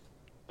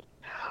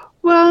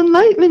 Well,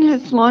 enlightenment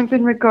has long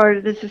been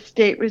regarded as a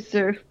state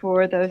reserved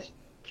for those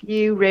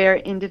few rare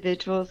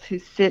individuals who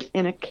sit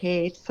in a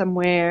cave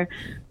somewhere,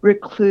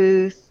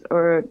 recluse,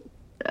 or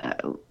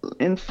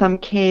in some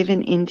cave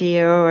in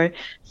India, or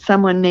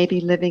someone maybe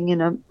living in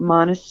a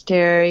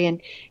monastery.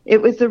 And it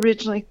was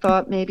originally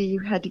thought maybe you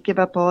had to give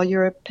up all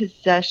your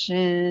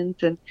possessions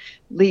and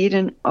lead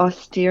an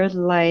austere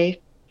life.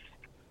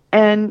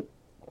 And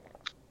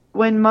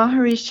when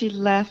Maharishi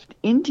left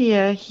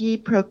India, he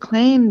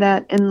proclaimed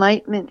that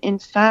enlightenment, in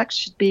fact,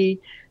 should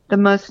be the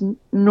most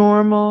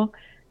normal,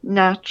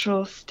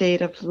 natural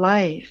state of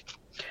life.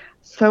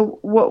 So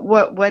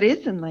what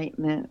is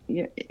enlightenment?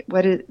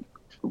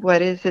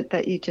 What is it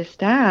that you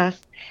just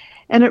asked?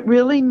 And it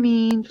really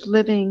means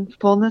living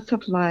fullness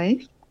of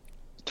life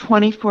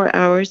 24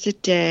 hours a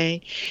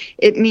day.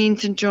 It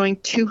means enjoying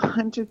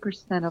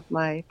 200% of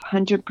life,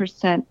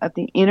 100% of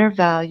the inner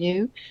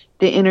value,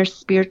 the inner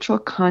spiritual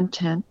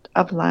content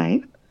of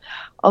life,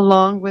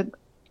 along with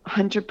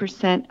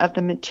 100% of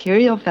the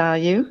material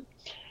value.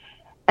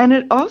 And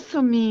it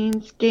also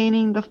means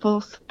gaining the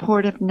full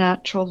support of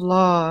natural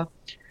law,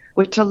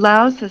 which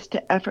allows us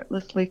to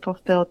effortlessly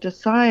fulfill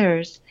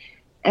desires.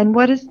 And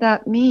what does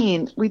that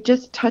mean? We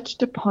just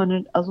touched upon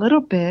it a little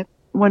bit.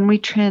 When we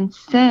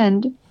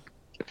transcend,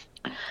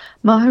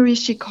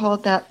 Maharishi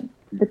called that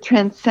the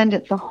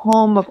transcendent, the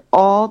home of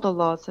all the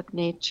laws of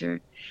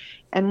nature.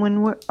 And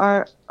when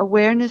our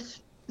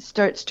awareness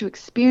starts to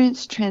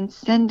experience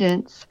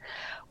transcendence,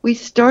 we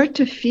start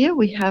to feel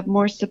we have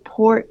more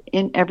support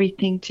in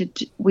everything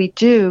we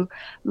do.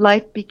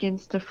 Life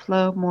begins to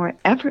flow more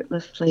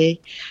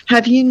effortlessly.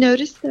 Have you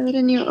noticed that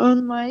in your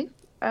own life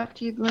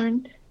after you've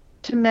learned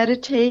to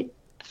meditate?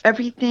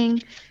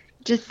 Everything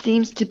just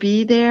seems to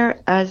be there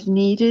as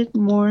needed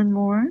more and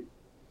more.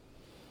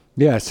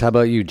 Yes. How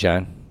about you,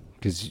 John?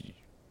 Because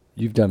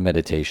you've done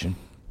meditation.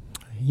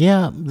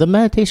 Yeah, the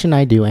meditation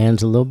I do,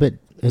 Anne's a little bit,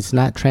 it's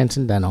not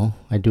transcendental.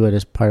 I do it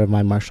as part of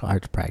my martial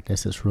arts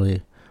practice. It's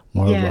really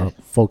more of a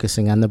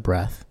focusing on the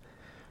breath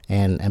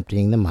and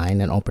emptying the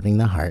mind and opening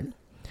the heart.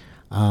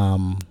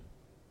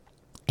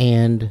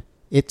 And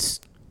it's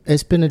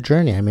been a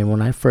journey. I mean,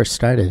 when I first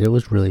started, it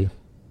was really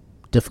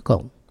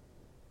difficult.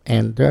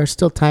 And there are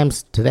still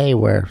times today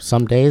where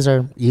some days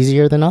are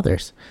easier than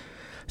others.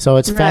 So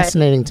it's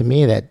fascinating to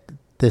me that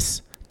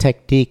this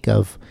technique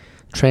of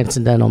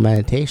transcendental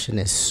meditation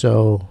is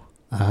seems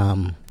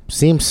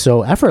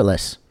so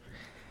effortless.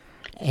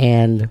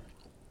 And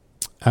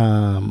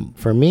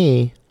for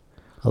me,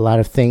 a lot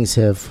of things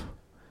have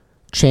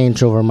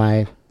changed over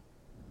my,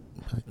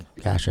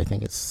 I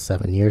think it's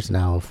 7 years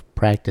now of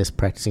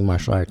practicing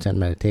martial arts and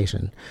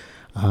meditation.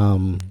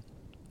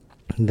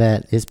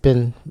 That it's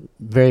been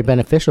very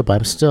beneficial, but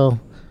I'm still,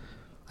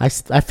 I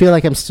feel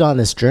like I'm still on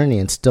this journey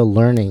and still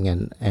learning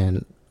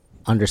and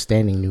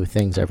understanding new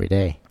things every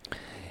day.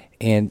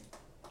 And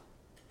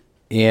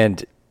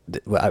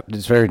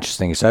it's very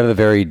interesting. So I have a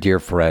very dear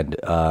friend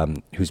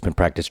who's been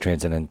practicing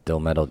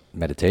transcendental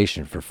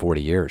meditation for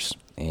 40 years.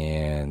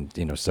 And,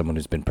 someone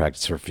who's been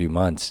practicing for a few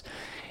months.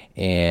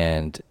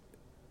 And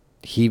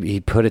he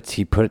put it,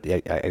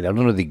 I don't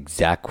know the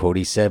exact quote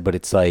he said, but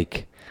it's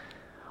like,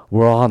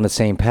 we're all on the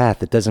same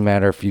path. It doesn't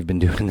matter if you've been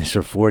doing this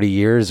for 40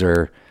 years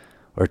or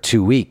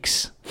 2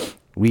 weeks.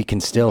 we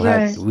can still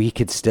Right.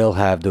 could still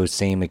have those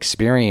same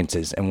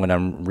experiences. And what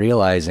I'm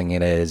realizing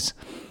it is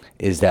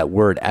that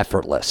word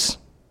effortless.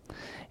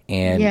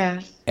 And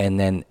Yes. and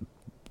then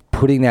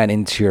putting that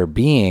into your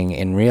being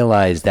and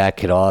realize that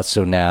could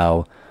also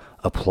now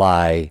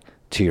apply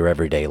to your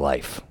everyday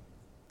life.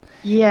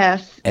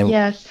 Yes. And,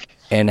 yes.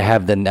 And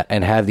have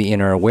the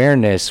inner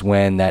awareness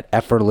when that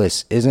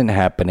effortless isn't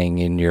happening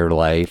in your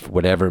life,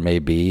 whatever it may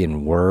be,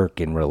 in work,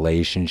 in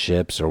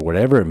relationships, or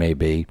whatever it may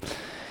be,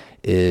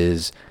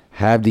 is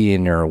have the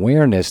inner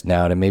awareness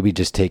now to maybe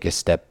just take a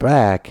step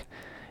back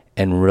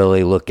and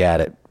really look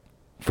at it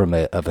from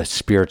a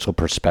spiritual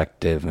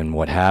perspective and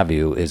what have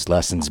you, is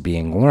lessons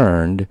being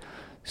learned,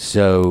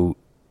 so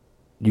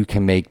you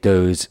can make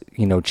those,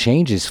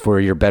 changes for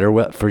your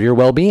for your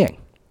well-being.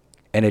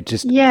 And it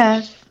just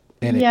Yes.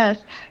 and Yes.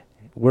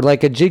 we're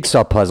like a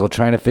jigsaw puzzle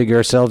trying to figure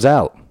ourselves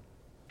out.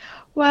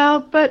 Well,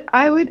 but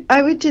I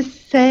would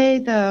just say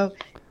though,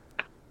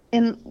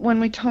 when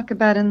we talk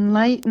about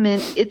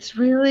enlightenment, it's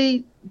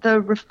really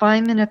the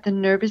refinement of the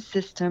nervous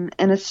system,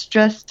 and as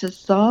stress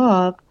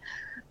dissolves,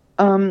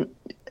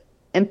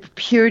 and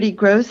purity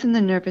grows in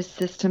the nervous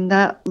system,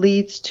 that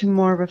leads to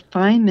more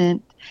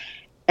refinement,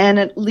 and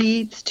it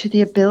leads to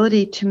the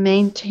ability to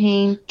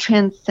maintain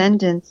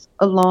transcendence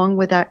along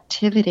with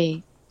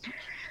activity.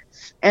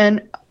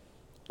 And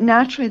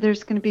naturally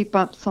there's going to be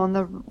bumps on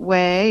the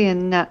way,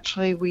 and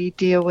naturally we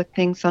deal with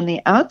things on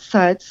the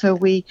outside, so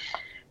we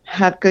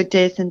have good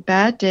days and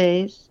bad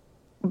days.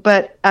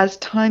 But as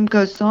time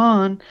goes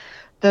on,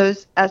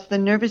 as the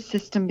nervous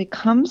system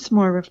becomes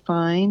more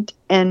refined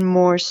and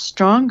more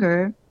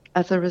stronger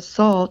as a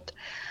result,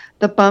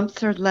 the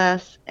bumps are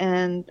less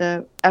and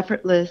the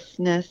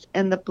effortlessness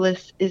and the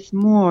bliss is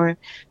more,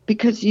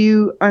 because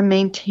you are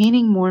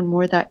maintaining more and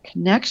more that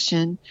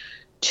connection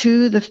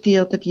to the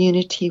field of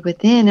unity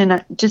within.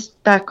 And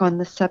just back on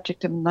the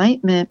subject of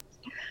enlightenment,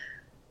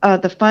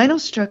 the final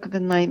stroke of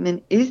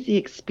enlightenment is the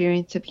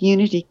experience of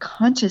unity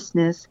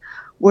consciousness,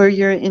 where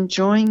you're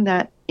enjoying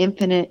that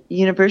infinite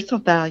universal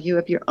value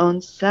of your own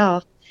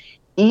self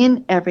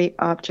in every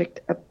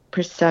object of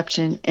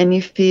perception, and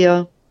you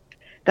feel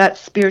that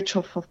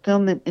spiritual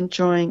fulfillment,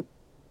 enjoying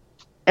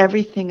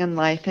everything in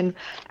life. And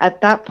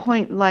at that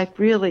point, life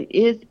really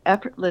is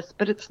effortless,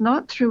 but it's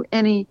not through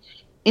any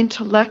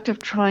intellect of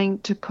trying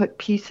to put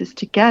pieces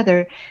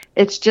together.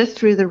 It's just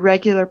through the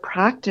regular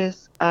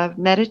practice of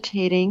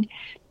meditating,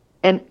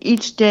 and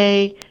each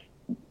day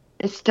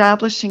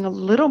establishing a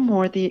little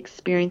more the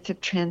experience of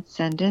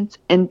transcendence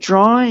and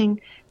drawing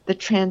the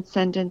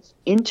transcendence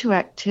into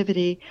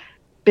activity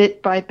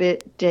bit by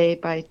bit, day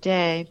by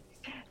day.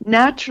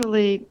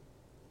 Naturally,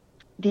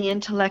 the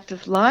intellect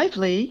is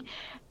lively,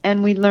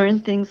 and we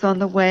learn things on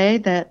the way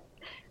that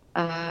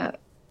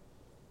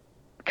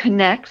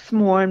connects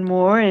more and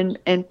more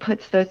and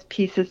puts those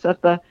pieces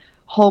of the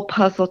whole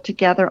puzzle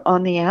together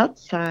on the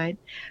outside.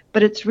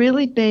 But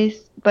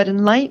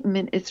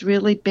enlightenment is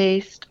really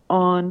based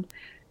on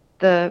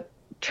the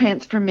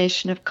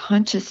transformation of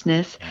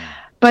consciousness.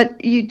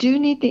 But you do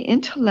need the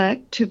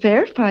intellect to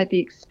verify the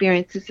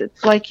experiences.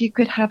 It's like you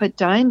could have a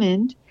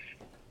diamond,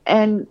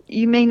 and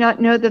you may not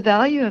know the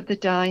value of the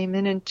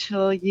diamond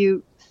until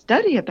you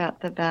study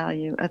about the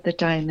value of the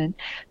diamond.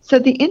 So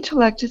the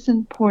intellect is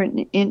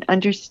important in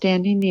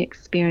understanding the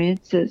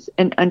experiences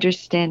and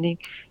understanding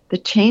the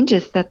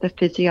changes that the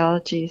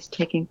physiology is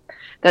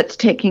that's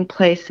taking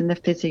place in the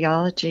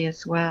physiology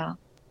as well.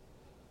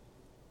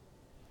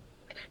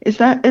 Was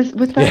that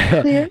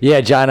clear? Yeah,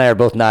 John and I are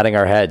both nodding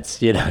our heads,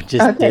 taking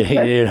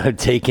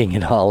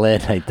it all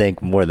in, I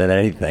think, more than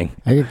anything.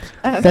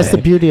 That's the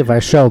beauty of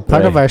our show.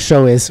 Part of our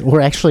show is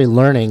we're actually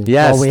learning.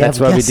 Yes, while we that's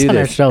have why we guests do on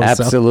our this. show,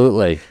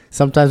 Absolutely. So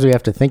sometimes we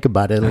have to think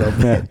about it a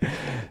little bit.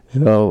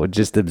 So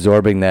just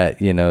absorbing that,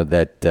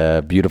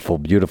 that beautiful,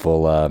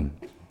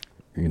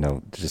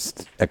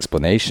 just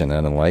explanation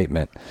and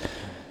enlightenment.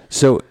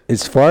 So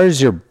as far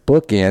as your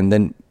book, Ann,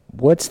 then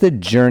what's the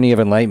journey of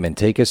enlightenment?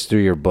 Take us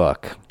through your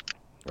book.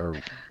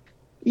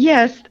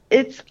 Yes,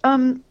 it's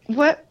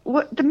what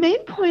the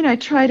main point I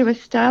try to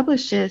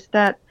establish is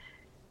that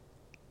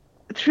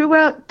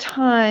throughout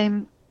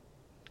time,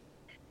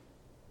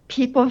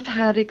 people have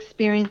had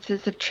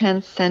experiences of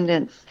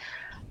transcendence.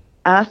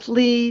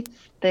 Athletes,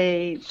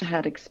 they've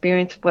had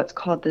experience of what's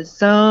called the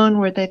zone,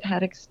 where they've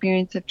had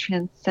experience of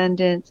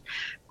transcendence.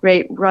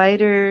 Great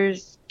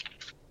writers,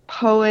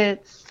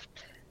 poets,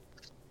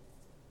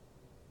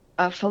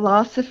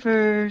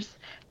 philosophers,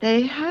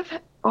 they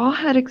have all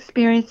had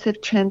experience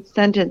of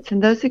transcendence,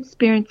 and those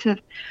experiences have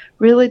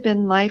really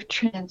been life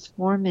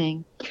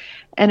transforming.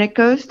 And it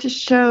goes to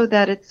show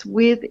that it's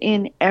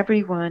within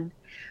everyone.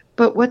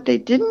 But what they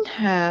didn't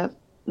have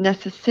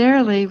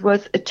necessarily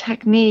was a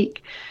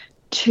technique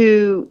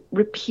to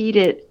repeat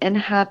it and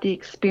have the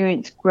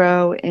experience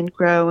grow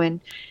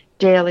in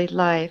daily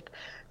life.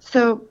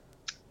 So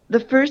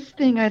the first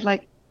thing I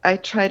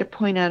try to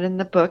point out in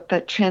the book,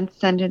 that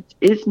transcendence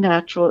is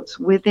natural, it's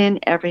within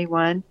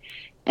everyone.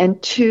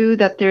 And two,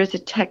 that there's a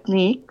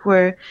technique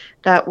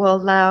that will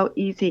allow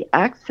easy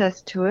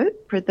access to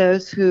it for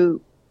those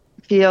who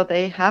feel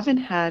they haven't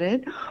had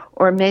it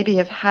or maybe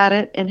have had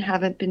it and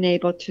haven't been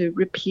able to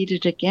repeat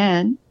it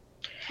again.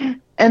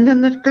 And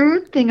then the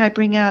third thing I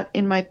bring out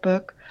in my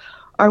book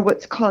are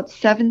what's called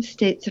 7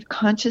 states of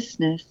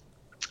consciousness.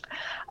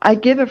 I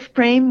give a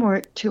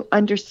framework to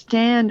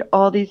understand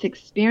all these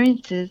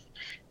experiences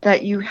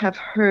that you have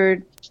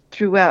heard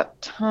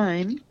throughout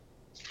time.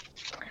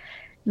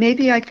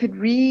 Maybe I could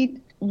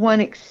read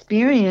one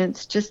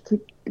experience just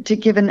to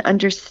give an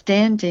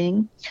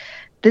understanding.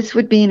 This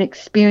would be an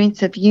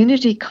experience of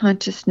unity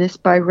consciousness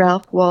by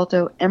Ralph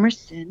Waldo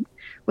Emerson.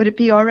 Would it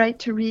be all right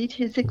to read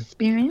his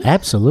experience?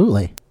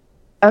 Absolutely.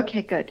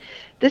 Okay, good.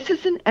 This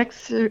is an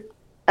excerpt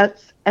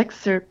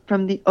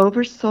from The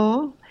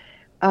Oversoul,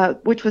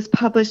 which was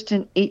published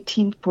in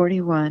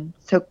 1841.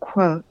 So,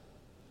 quote,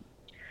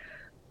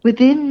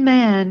 "Within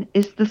man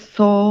is the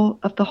soul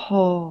of the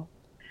whole,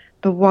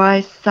 the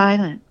wise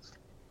silence,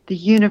 the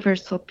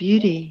universal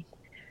beauty,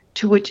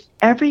 to which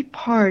every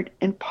part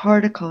and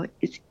particle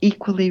is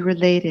equally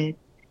related,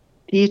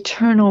 the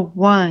eternal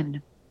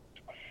one.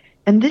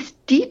 And this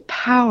deep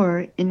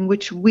power in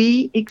which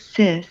we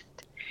exist,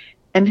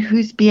 and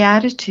whose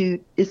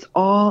beatitude is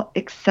all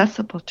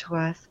accessible to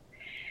us,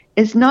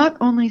 is not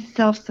only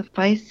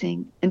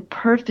self-sufficing and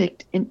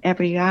perfect in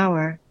every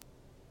hour,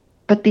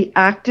 but the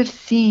act of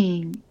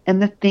seeing and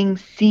the thing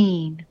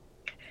seen,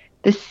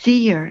 the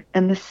seer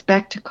and the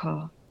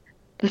spectacle,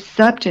 the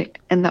subject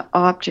and the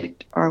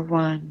object are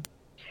one.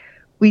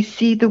 We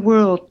see the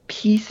world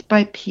piece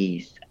by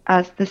piece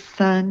as the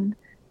sun,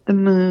 the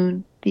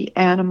moon, the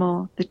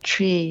animal, the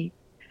tree,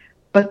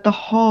 but the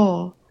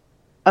whole,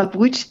 of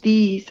which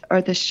these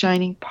are the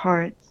shining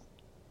parts,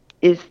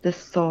 is the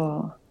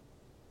soul."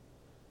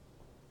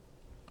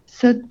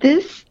 So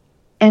this,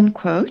 end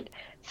quote.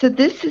 So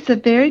this is a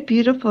very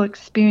beautiful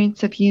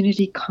experience of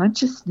unity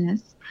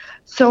consciousness.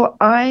 So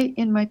I,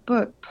 in my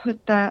book,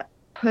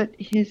 put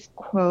his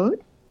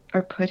quote,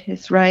 or put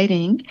his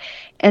writing,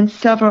 and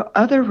several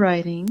other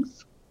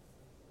writings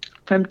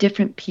from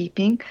different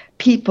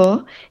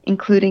people,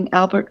 including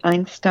Albert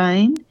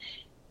Einstein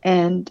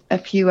and a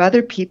few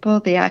other people,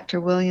 the actor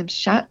William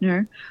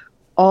Shatner,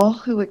 all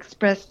who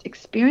expressed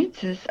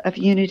experiences of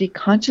unity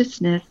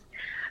consciousness.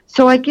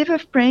 So I give a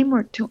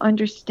framework to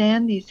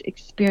understand these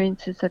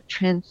experiences of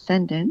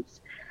transcendence.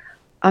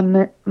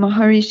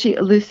 Maharishi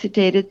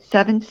elucidated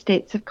 7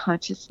 states of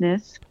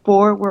consciousness.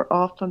 3 we're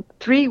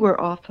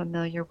all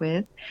familiar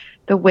with: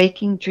 the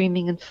waking,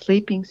 dreaming, and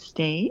sleeping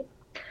state.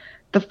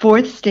 The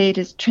 4th state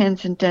is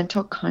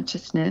transcendental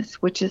consciousness,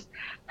 which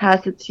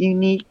has its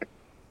unique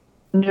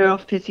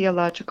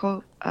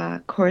neurophysiological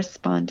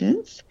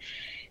correspondence.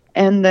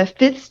 And the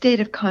 5th state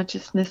of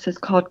consciousness is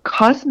called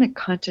cosmic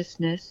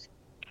consciousness,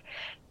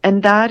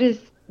 and that is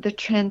the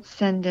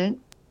transcendent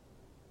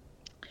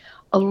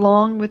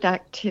along with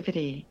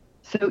activity.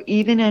 So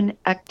even in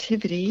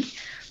activity,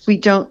 we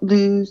don't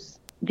lose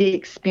the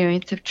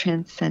experience of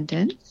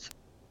transcendence.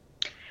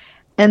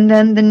 And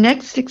then the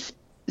next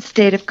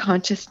state of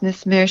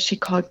consciousness, Maharishi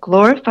called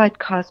glorified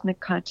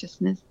cosmic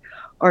consciousness,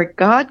 or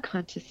God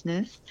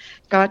consciousness.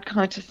 God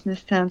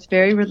consciousness sounds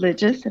very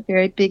religious, a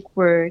very big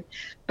word,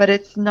 but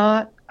it's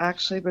not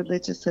actually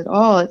religious at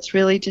all. It's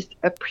really just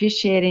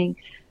appreciating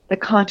the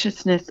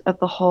consciousness of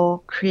the whole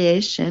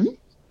creation,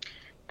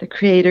 the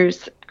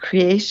Creator's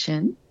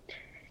creation.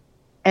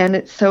 And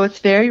it's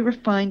very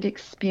refined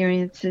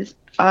experiences.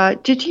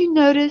 Did you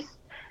notice,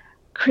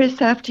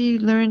 Chris, after you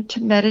learned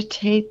to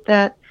meditate,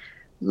 that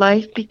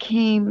life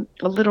became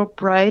a little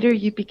brighter?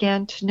 You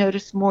began to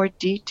notice more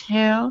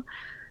detail,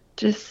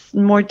 just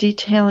more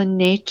detail in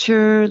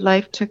nature.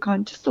 Life took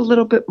on just a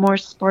little bit more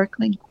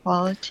sparkling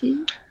quality.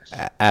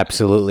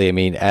 Absolutely. I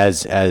mean,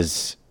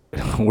 as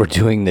we're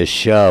doing this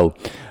show,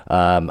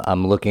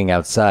 I'm looking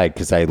outside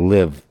because I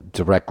live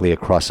directly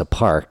across a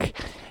park,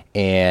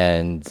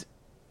 and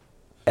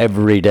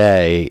every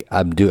day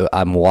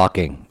I'm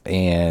walking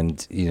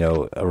and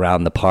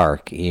around the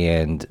park,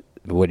 and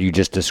what you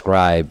just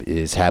described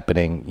is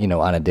happening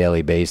on a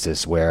daily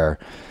basis, where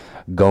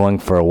going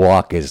for a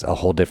walk is a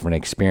whole different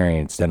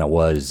experience than it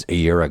was a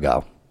year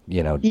ago.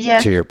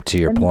 Yes. to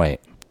your point.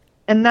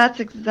 And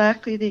that's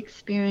exactly the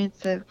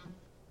experience of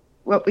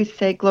what we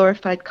say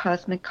glorified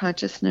cosmic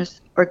consciousness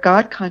or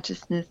God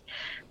consciousness.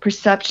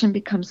 Perception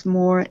becomes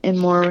more and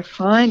more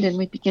refined, and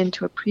we begin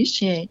to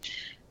appreciate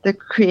the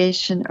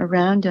creation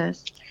around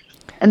us.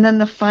 And then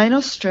the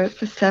final stroke,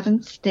 the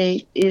 7th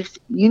state, is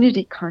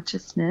unity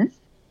consciousness,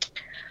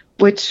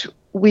 which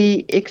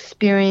we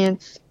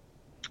experience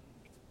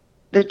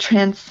the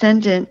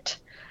transcendent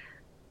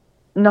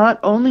not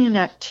only in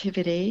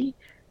activity,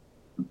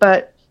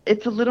 but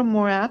it's a little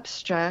more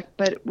abstract,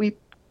 but we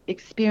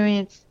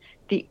experience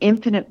the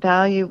infinite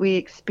value. We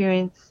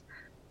experience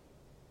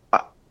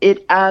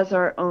it as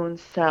our own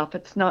self.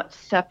 It's not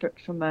separate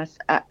from us.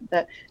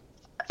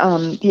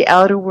 The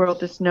outer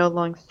world is no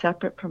longer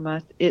separate from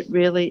us. It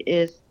really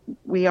is.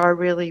 We are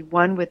really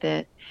one with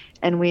it,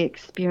 and we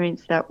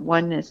experience that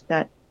oneness,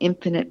 that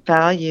infinite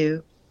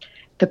value.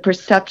 The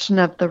perception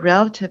of the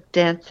relative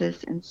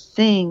dances and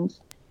sings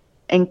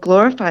and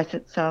glorifies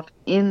itself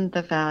in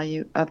the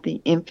value of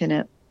the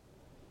infinite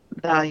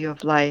value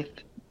of life,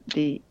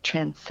 the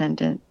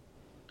transcendent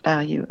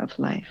value of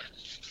life.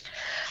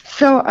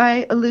 So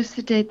I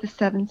elucidate the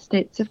 7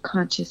 states of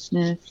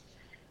consciousness,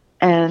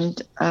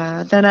 and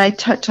then I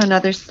touch on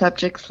other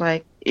subjects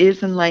like,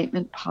 is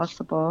enlightenment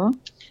possible?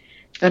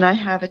 Then I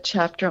have a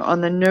chapter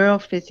on the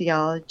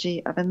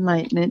neurophysiology of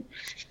enlightenment,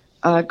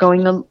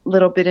 going a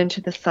little bit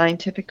into the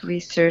scientific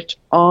research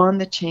on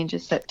the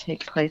changes that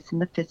take place in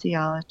the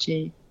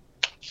physiology.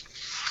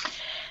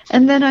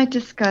 And then I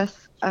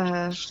discuss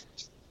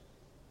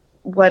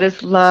what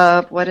is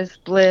love, what is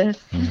bliss.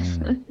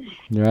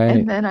 Mm-hmm. Right.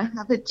 And then I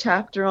have a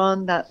chapter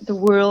on that the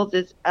world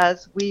is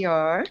as we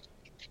are.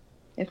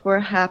 If we're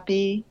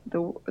happy,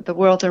 the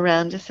world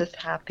around us is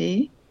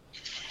happy.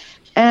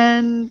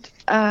 And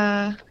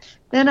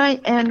then I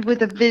end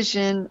with a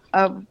vision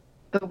of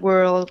the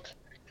world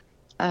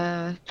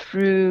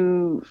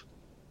through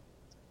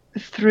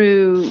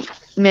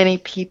many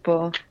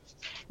people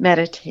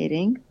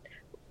meditating,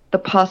 the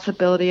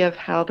possibility of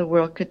how the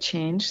world could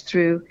change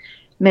through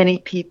many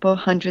people,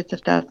 hundreds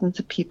of thousands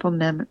of people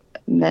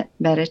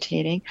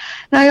meditating.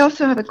 And I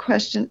also have a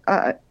question,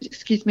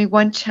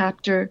 one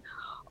chapter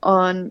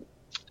on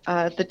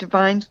the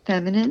divine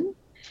feminine,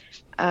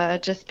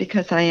 just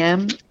because I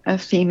am a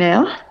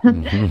female.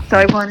 Mm-hmm. So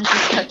I wanted to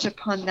touch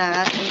upon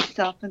that and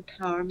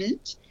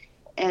self-empowerment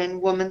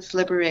and women's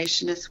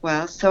liberation as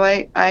well. So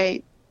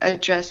I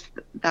address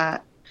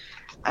that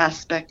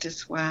aspect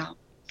as well.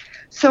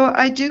 So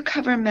I do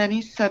cover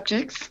many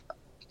subjects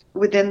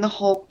within the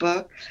whole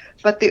book,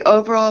 but the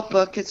overall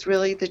book is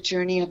really the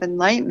journey of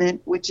enlightenment,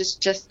 which is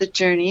just the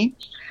journey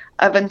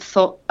of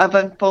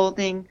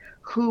unfolding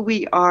who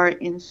we are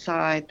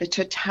inside, the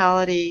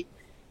totality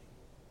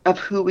of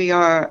who we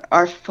are,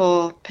 our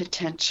full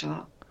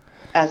potential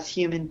as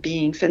human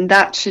beings. And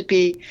that should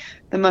be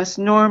the most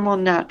normal,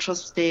 natural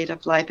state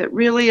of life. It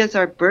really is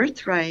our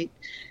birthright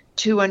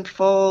to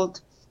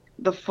unfold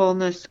the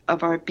fullness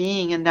of our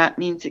being, and that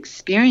means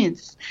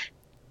experiencing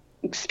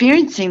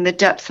the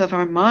depths of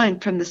our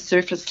mind from the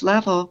surface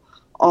level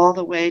all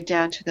the way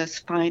down to those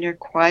finer,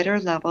 quieter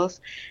levels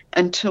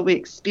until we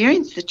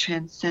experience the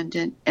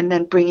transcendent, and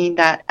then bringing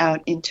that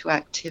out into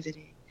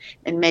activity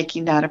and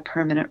making that a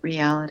permanent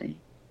reality.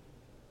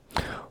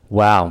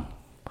 Wow,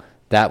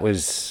 that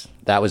was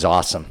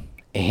awesome.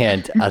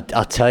 And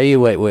I'll tell you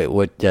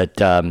what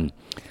that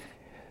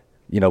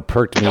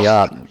perked me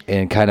up,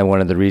 and kind of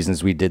one of the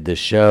reasons we did this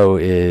show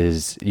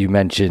is you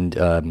mentioned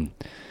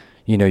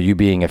you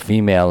being a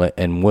female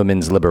and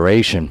women's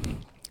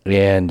liberation.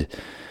 And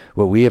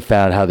what we have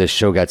found, how this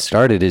show got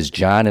started, is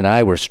John and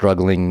I were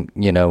struggling,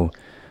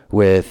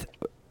 with,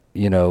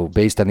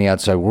 based on the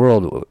outside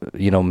world,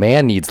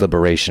 man needs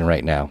liberation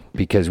right now,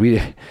 because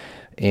we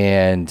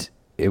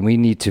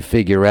need to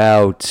figure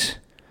out,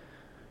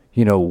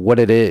 what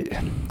it is,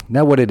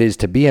 not what it is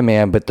to be a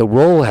man, but the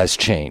role has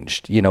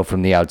changed,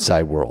 from the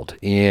outside world.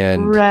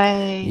 And,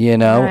 right.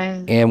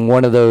 And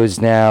one of those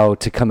now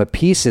to come a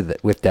piece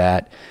with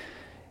that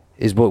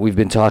is what we've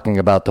been talking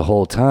about the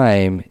whole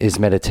time, is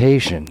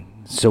meditation.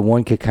 So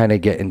one could kind of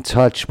get in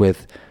touch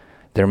with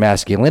their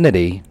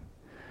masculinity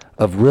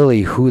of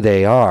really who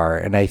they are.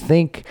 And I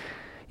think,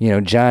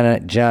 John,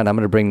 I'm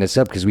going to bring this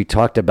up because we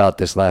talked about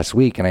this last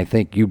week, and I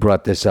think you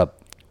brought this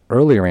up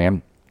earlier,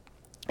 Ann,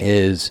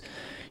 is,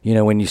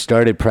 when you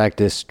started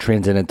practice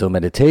transcendental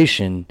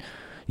meditation,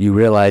 you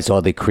realized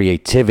all the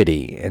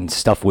creativity and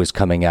stuff was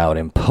coming out,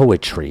 and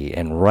poetry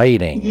and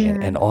writing,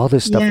 and all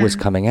this stuff was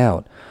coming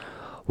out.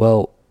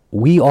 Well,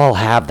 we all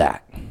have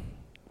that.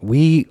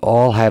 We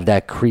all have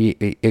that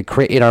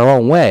in our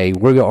own way.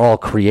 We're all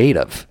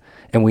creative,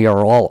 and we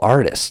are all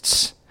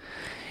artists.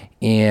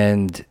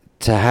 And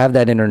to have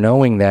that inner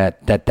knowing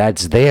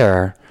that's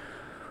there,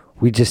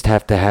 we just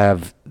have to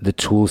have the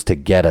tools to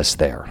get us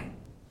there.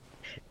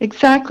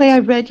 Exactly. I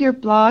read your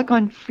blog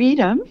on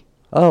freedom.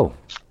 Oh,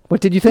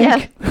 what did you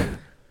think? Yes.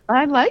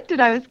 I liked it.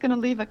 I was going to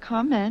leave a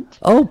comment.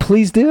 Oh,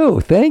 please do.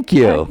 Thank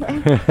you.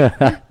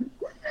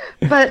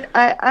 But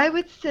I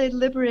would say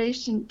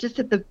liberation, just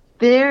at the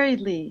very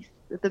least,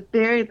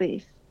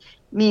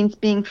 means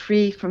being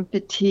free from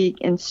fatigue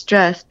and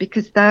stress,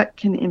 because that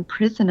can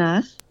imprison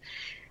us.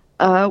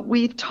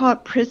 We've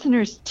taught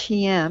prisoners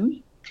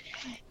TM,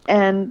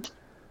 and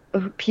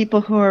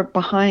people who are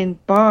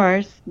behind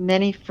bars,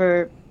 many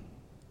for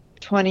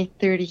 20,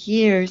 30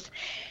 years.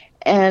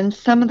 And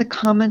some of the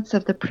comments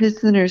of the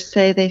prisoners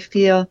say they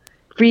feel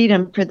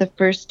freedom for the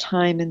first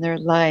time in their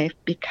life,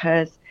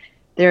 because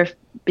they're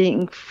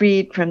being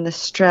freed from the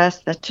stress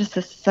that just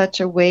is such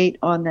a weight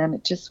on them.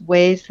 It just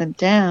weighs them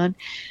down,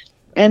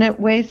 and it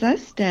weighs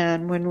us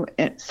down.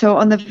 So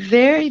on the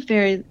very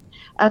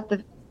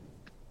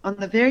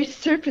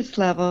surface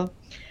level,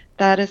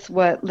 that is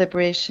what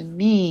liberation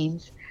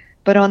means.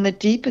 But on the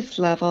deepest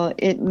level,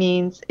 it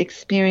means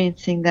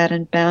experiencing that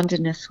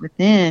unboundedness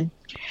within.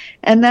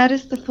 And that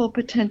is the full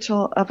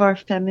potential of our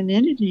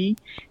femininity,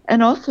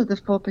 and also the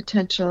full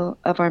potential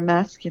of our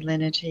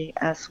masculinity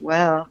as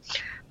well.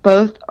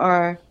 Both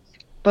are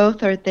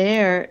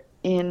there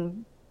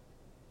in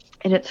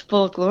its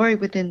full glory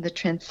within the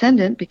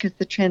transcendent, because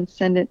the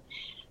transcendent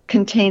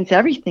contains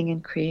everything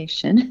in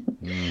creation.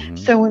 Mm-hmm.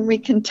 So when we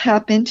can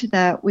tap into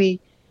that, we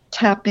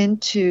tap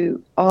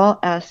into all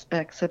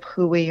aspects of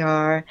who we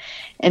are.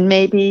 And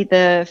maybe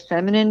the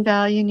feminine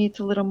value needs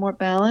a little more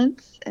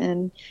balance,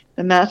 and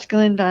the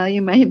masculine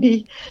value might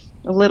be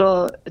a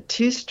little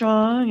too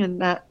strong,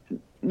 and that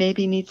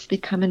maybe needs to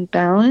become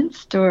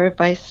imbalanced, or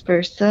vice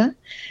versa.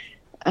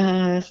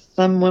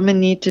 Some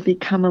women need to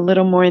become a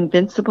little more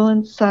invincible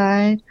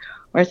inside,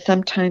 or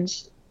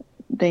sometimes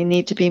they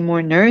need to be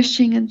more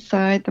nourishing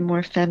inside, the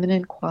more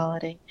feminine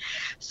quality.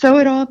 So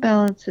it all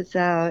balances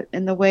out,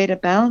 and the way to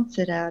balance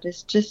it out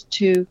is just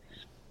to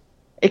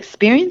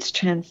experience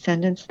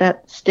transcendence,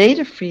 that state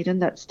of freedom,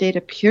 that state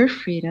of pure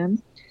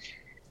freedom,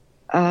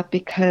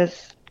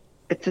 because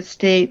it's a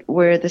state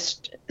where the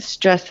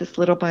stress is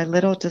little by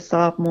little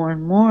dissolved more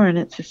and more, and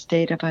it's a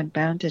state of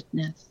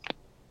unboundedness.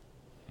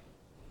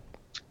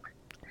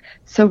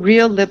 So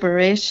real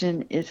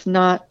liberation is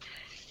not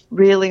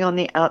really on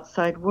the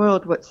outside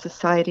world, what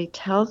society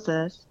tells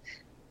us.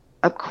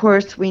 Of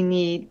course, we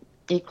need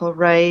equal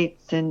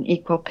rights and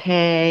equal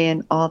pay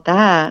and all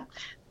that,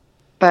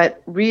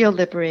 but real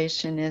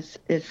liberation is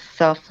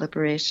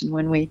self-liberation,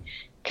 when we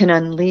can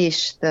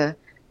unleash the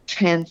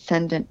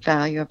transcendent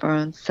value of our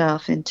own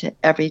self into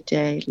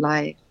everyday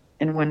life,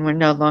 and when we're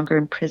no longer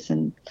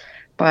imprisoned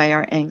by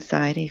our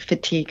anxiety,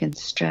 fatigue, and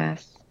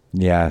stress.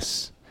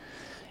 Yes.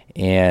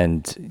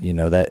 And,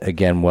 that,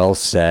 again, well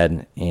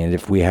said. And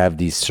if we have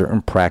these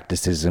certain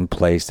practices in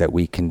place that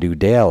we can do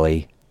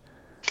daily,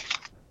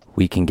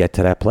 we can get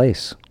to that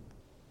place.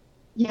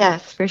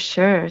 Yes, for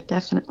sure.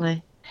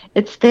 Definitely.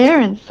 It's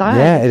there inside.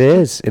 Yeah, it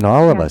is in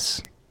all of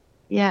us.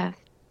 Yes.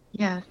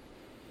 Yes.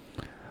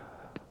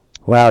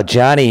 Wow,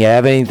 Johnny, you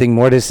have anything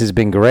more? This has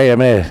been great.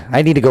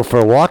 I need to go for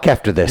a walk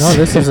after this. No,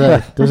 this is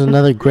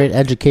another great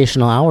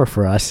educational hour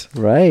for us.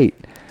 Right.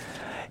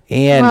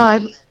 And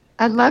well,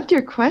 I loved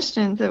your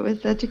questions. It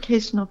was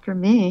educational for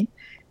me.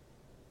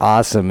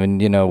 Awesome. And,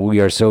 we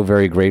are so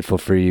very grateful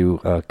for you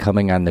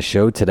coming on the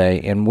show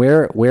today. And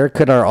where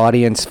could our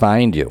audience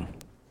find you?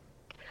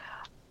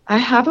 I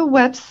have a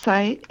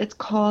website. It's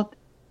called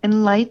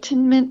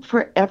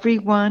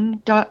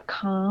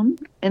enlightenmentforeveryone.com.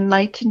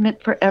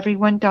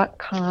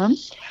 Enlightenmentforeveryone.com.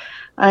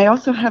 I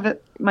also have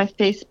my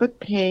Facebook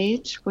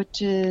page,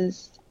 which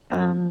is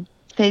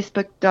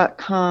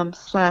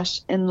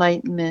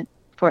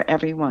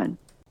facebook.com/enlightenmentforeveryone.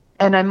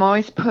 And I'm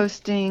always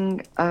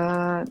posting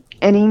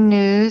any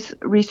news.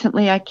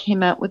 Recently, I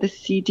came out with a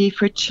CD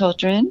for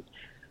children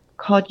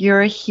called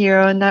You're a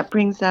Hero, and that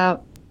brings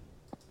out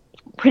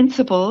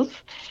principles.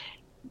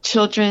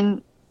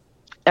 Children,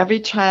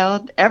 every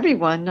child,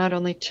 everyone, not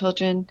only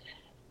children,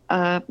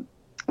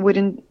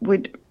 would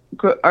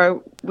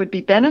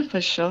be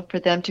beneficial for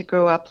them to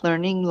grow up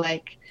learning,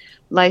 like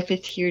life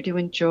is here to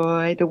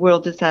enjoy, the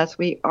world is as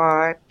we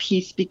are,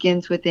 peace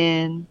begins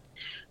within,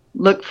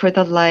 look for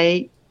the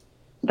light.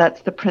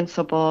 That's the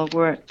principle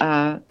where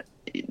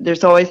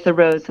there's always the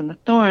rose and the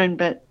thorn,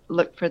 but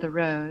look for the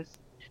rose.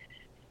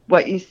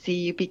 What you see,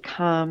 you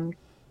become.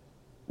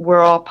 We're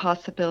all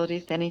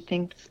possibilities.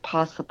 Anything's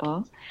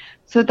possible.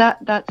 So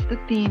that's the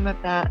theme of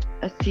that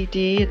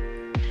CD. It's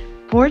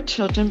for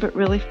children, but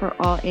really for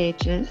all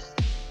ages.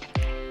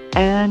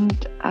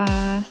 And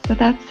so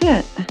that's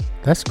it.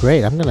 That's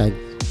great. I'm gonna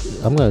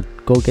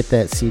go get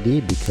that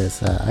CD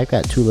because I've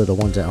got two little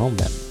ones at home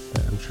that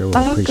I'm sure will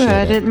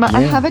appreciate it.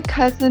 I have a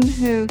cousin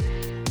who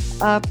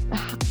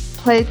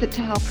plays it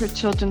to help her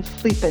children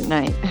sleep at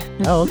night.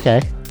 Oh,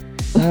 okay.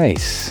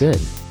 Nice.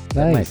 Good.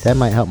 Nice. That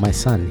might help my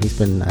son. He's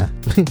been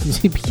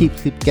he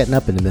keeps getting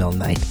up in the middle of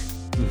the night.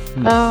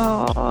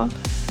 Oh.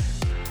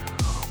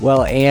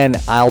 Well, Anne,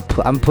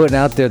 I'm putting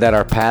out there that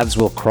our paths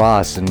will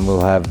cross, and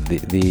we'll have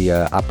the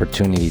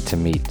opportunity to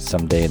meet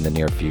someday in the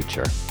near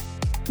future.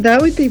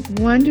 That would be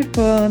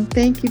wonderful. And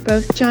thank you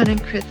both, John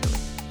and Chris. It was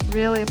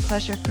really a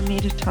pleasure for me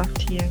to talk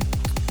to you.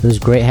 It was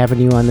great having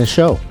you on the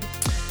show.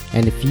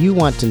 And if you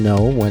want to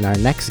know when our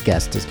next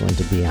guest is going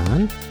to be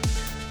on,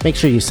 make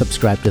sure you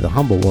subscribe to the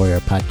Humble Warrior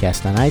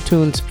Podcast on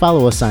iTunes,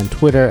 follow us on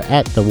Twitter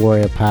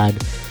 @TheWarriorPod,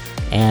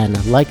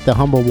 and like the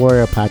Humble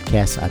Warrior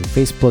Podcast on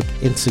Facebook,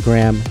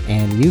 Instagram,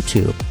 and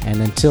YouTube.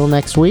 And until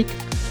next week,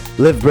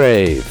 live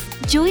brave.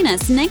 Join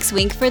us next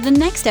week for the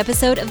next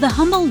episode of the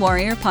Humble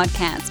Warrior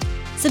Podcast.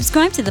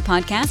 Subscribe to the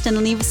podcast and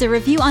leave us a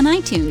review on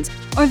iTunes,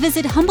 or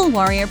visit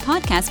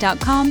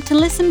HumbleWarriorPodcast.com to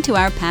listen to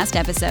our past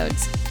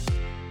episodes.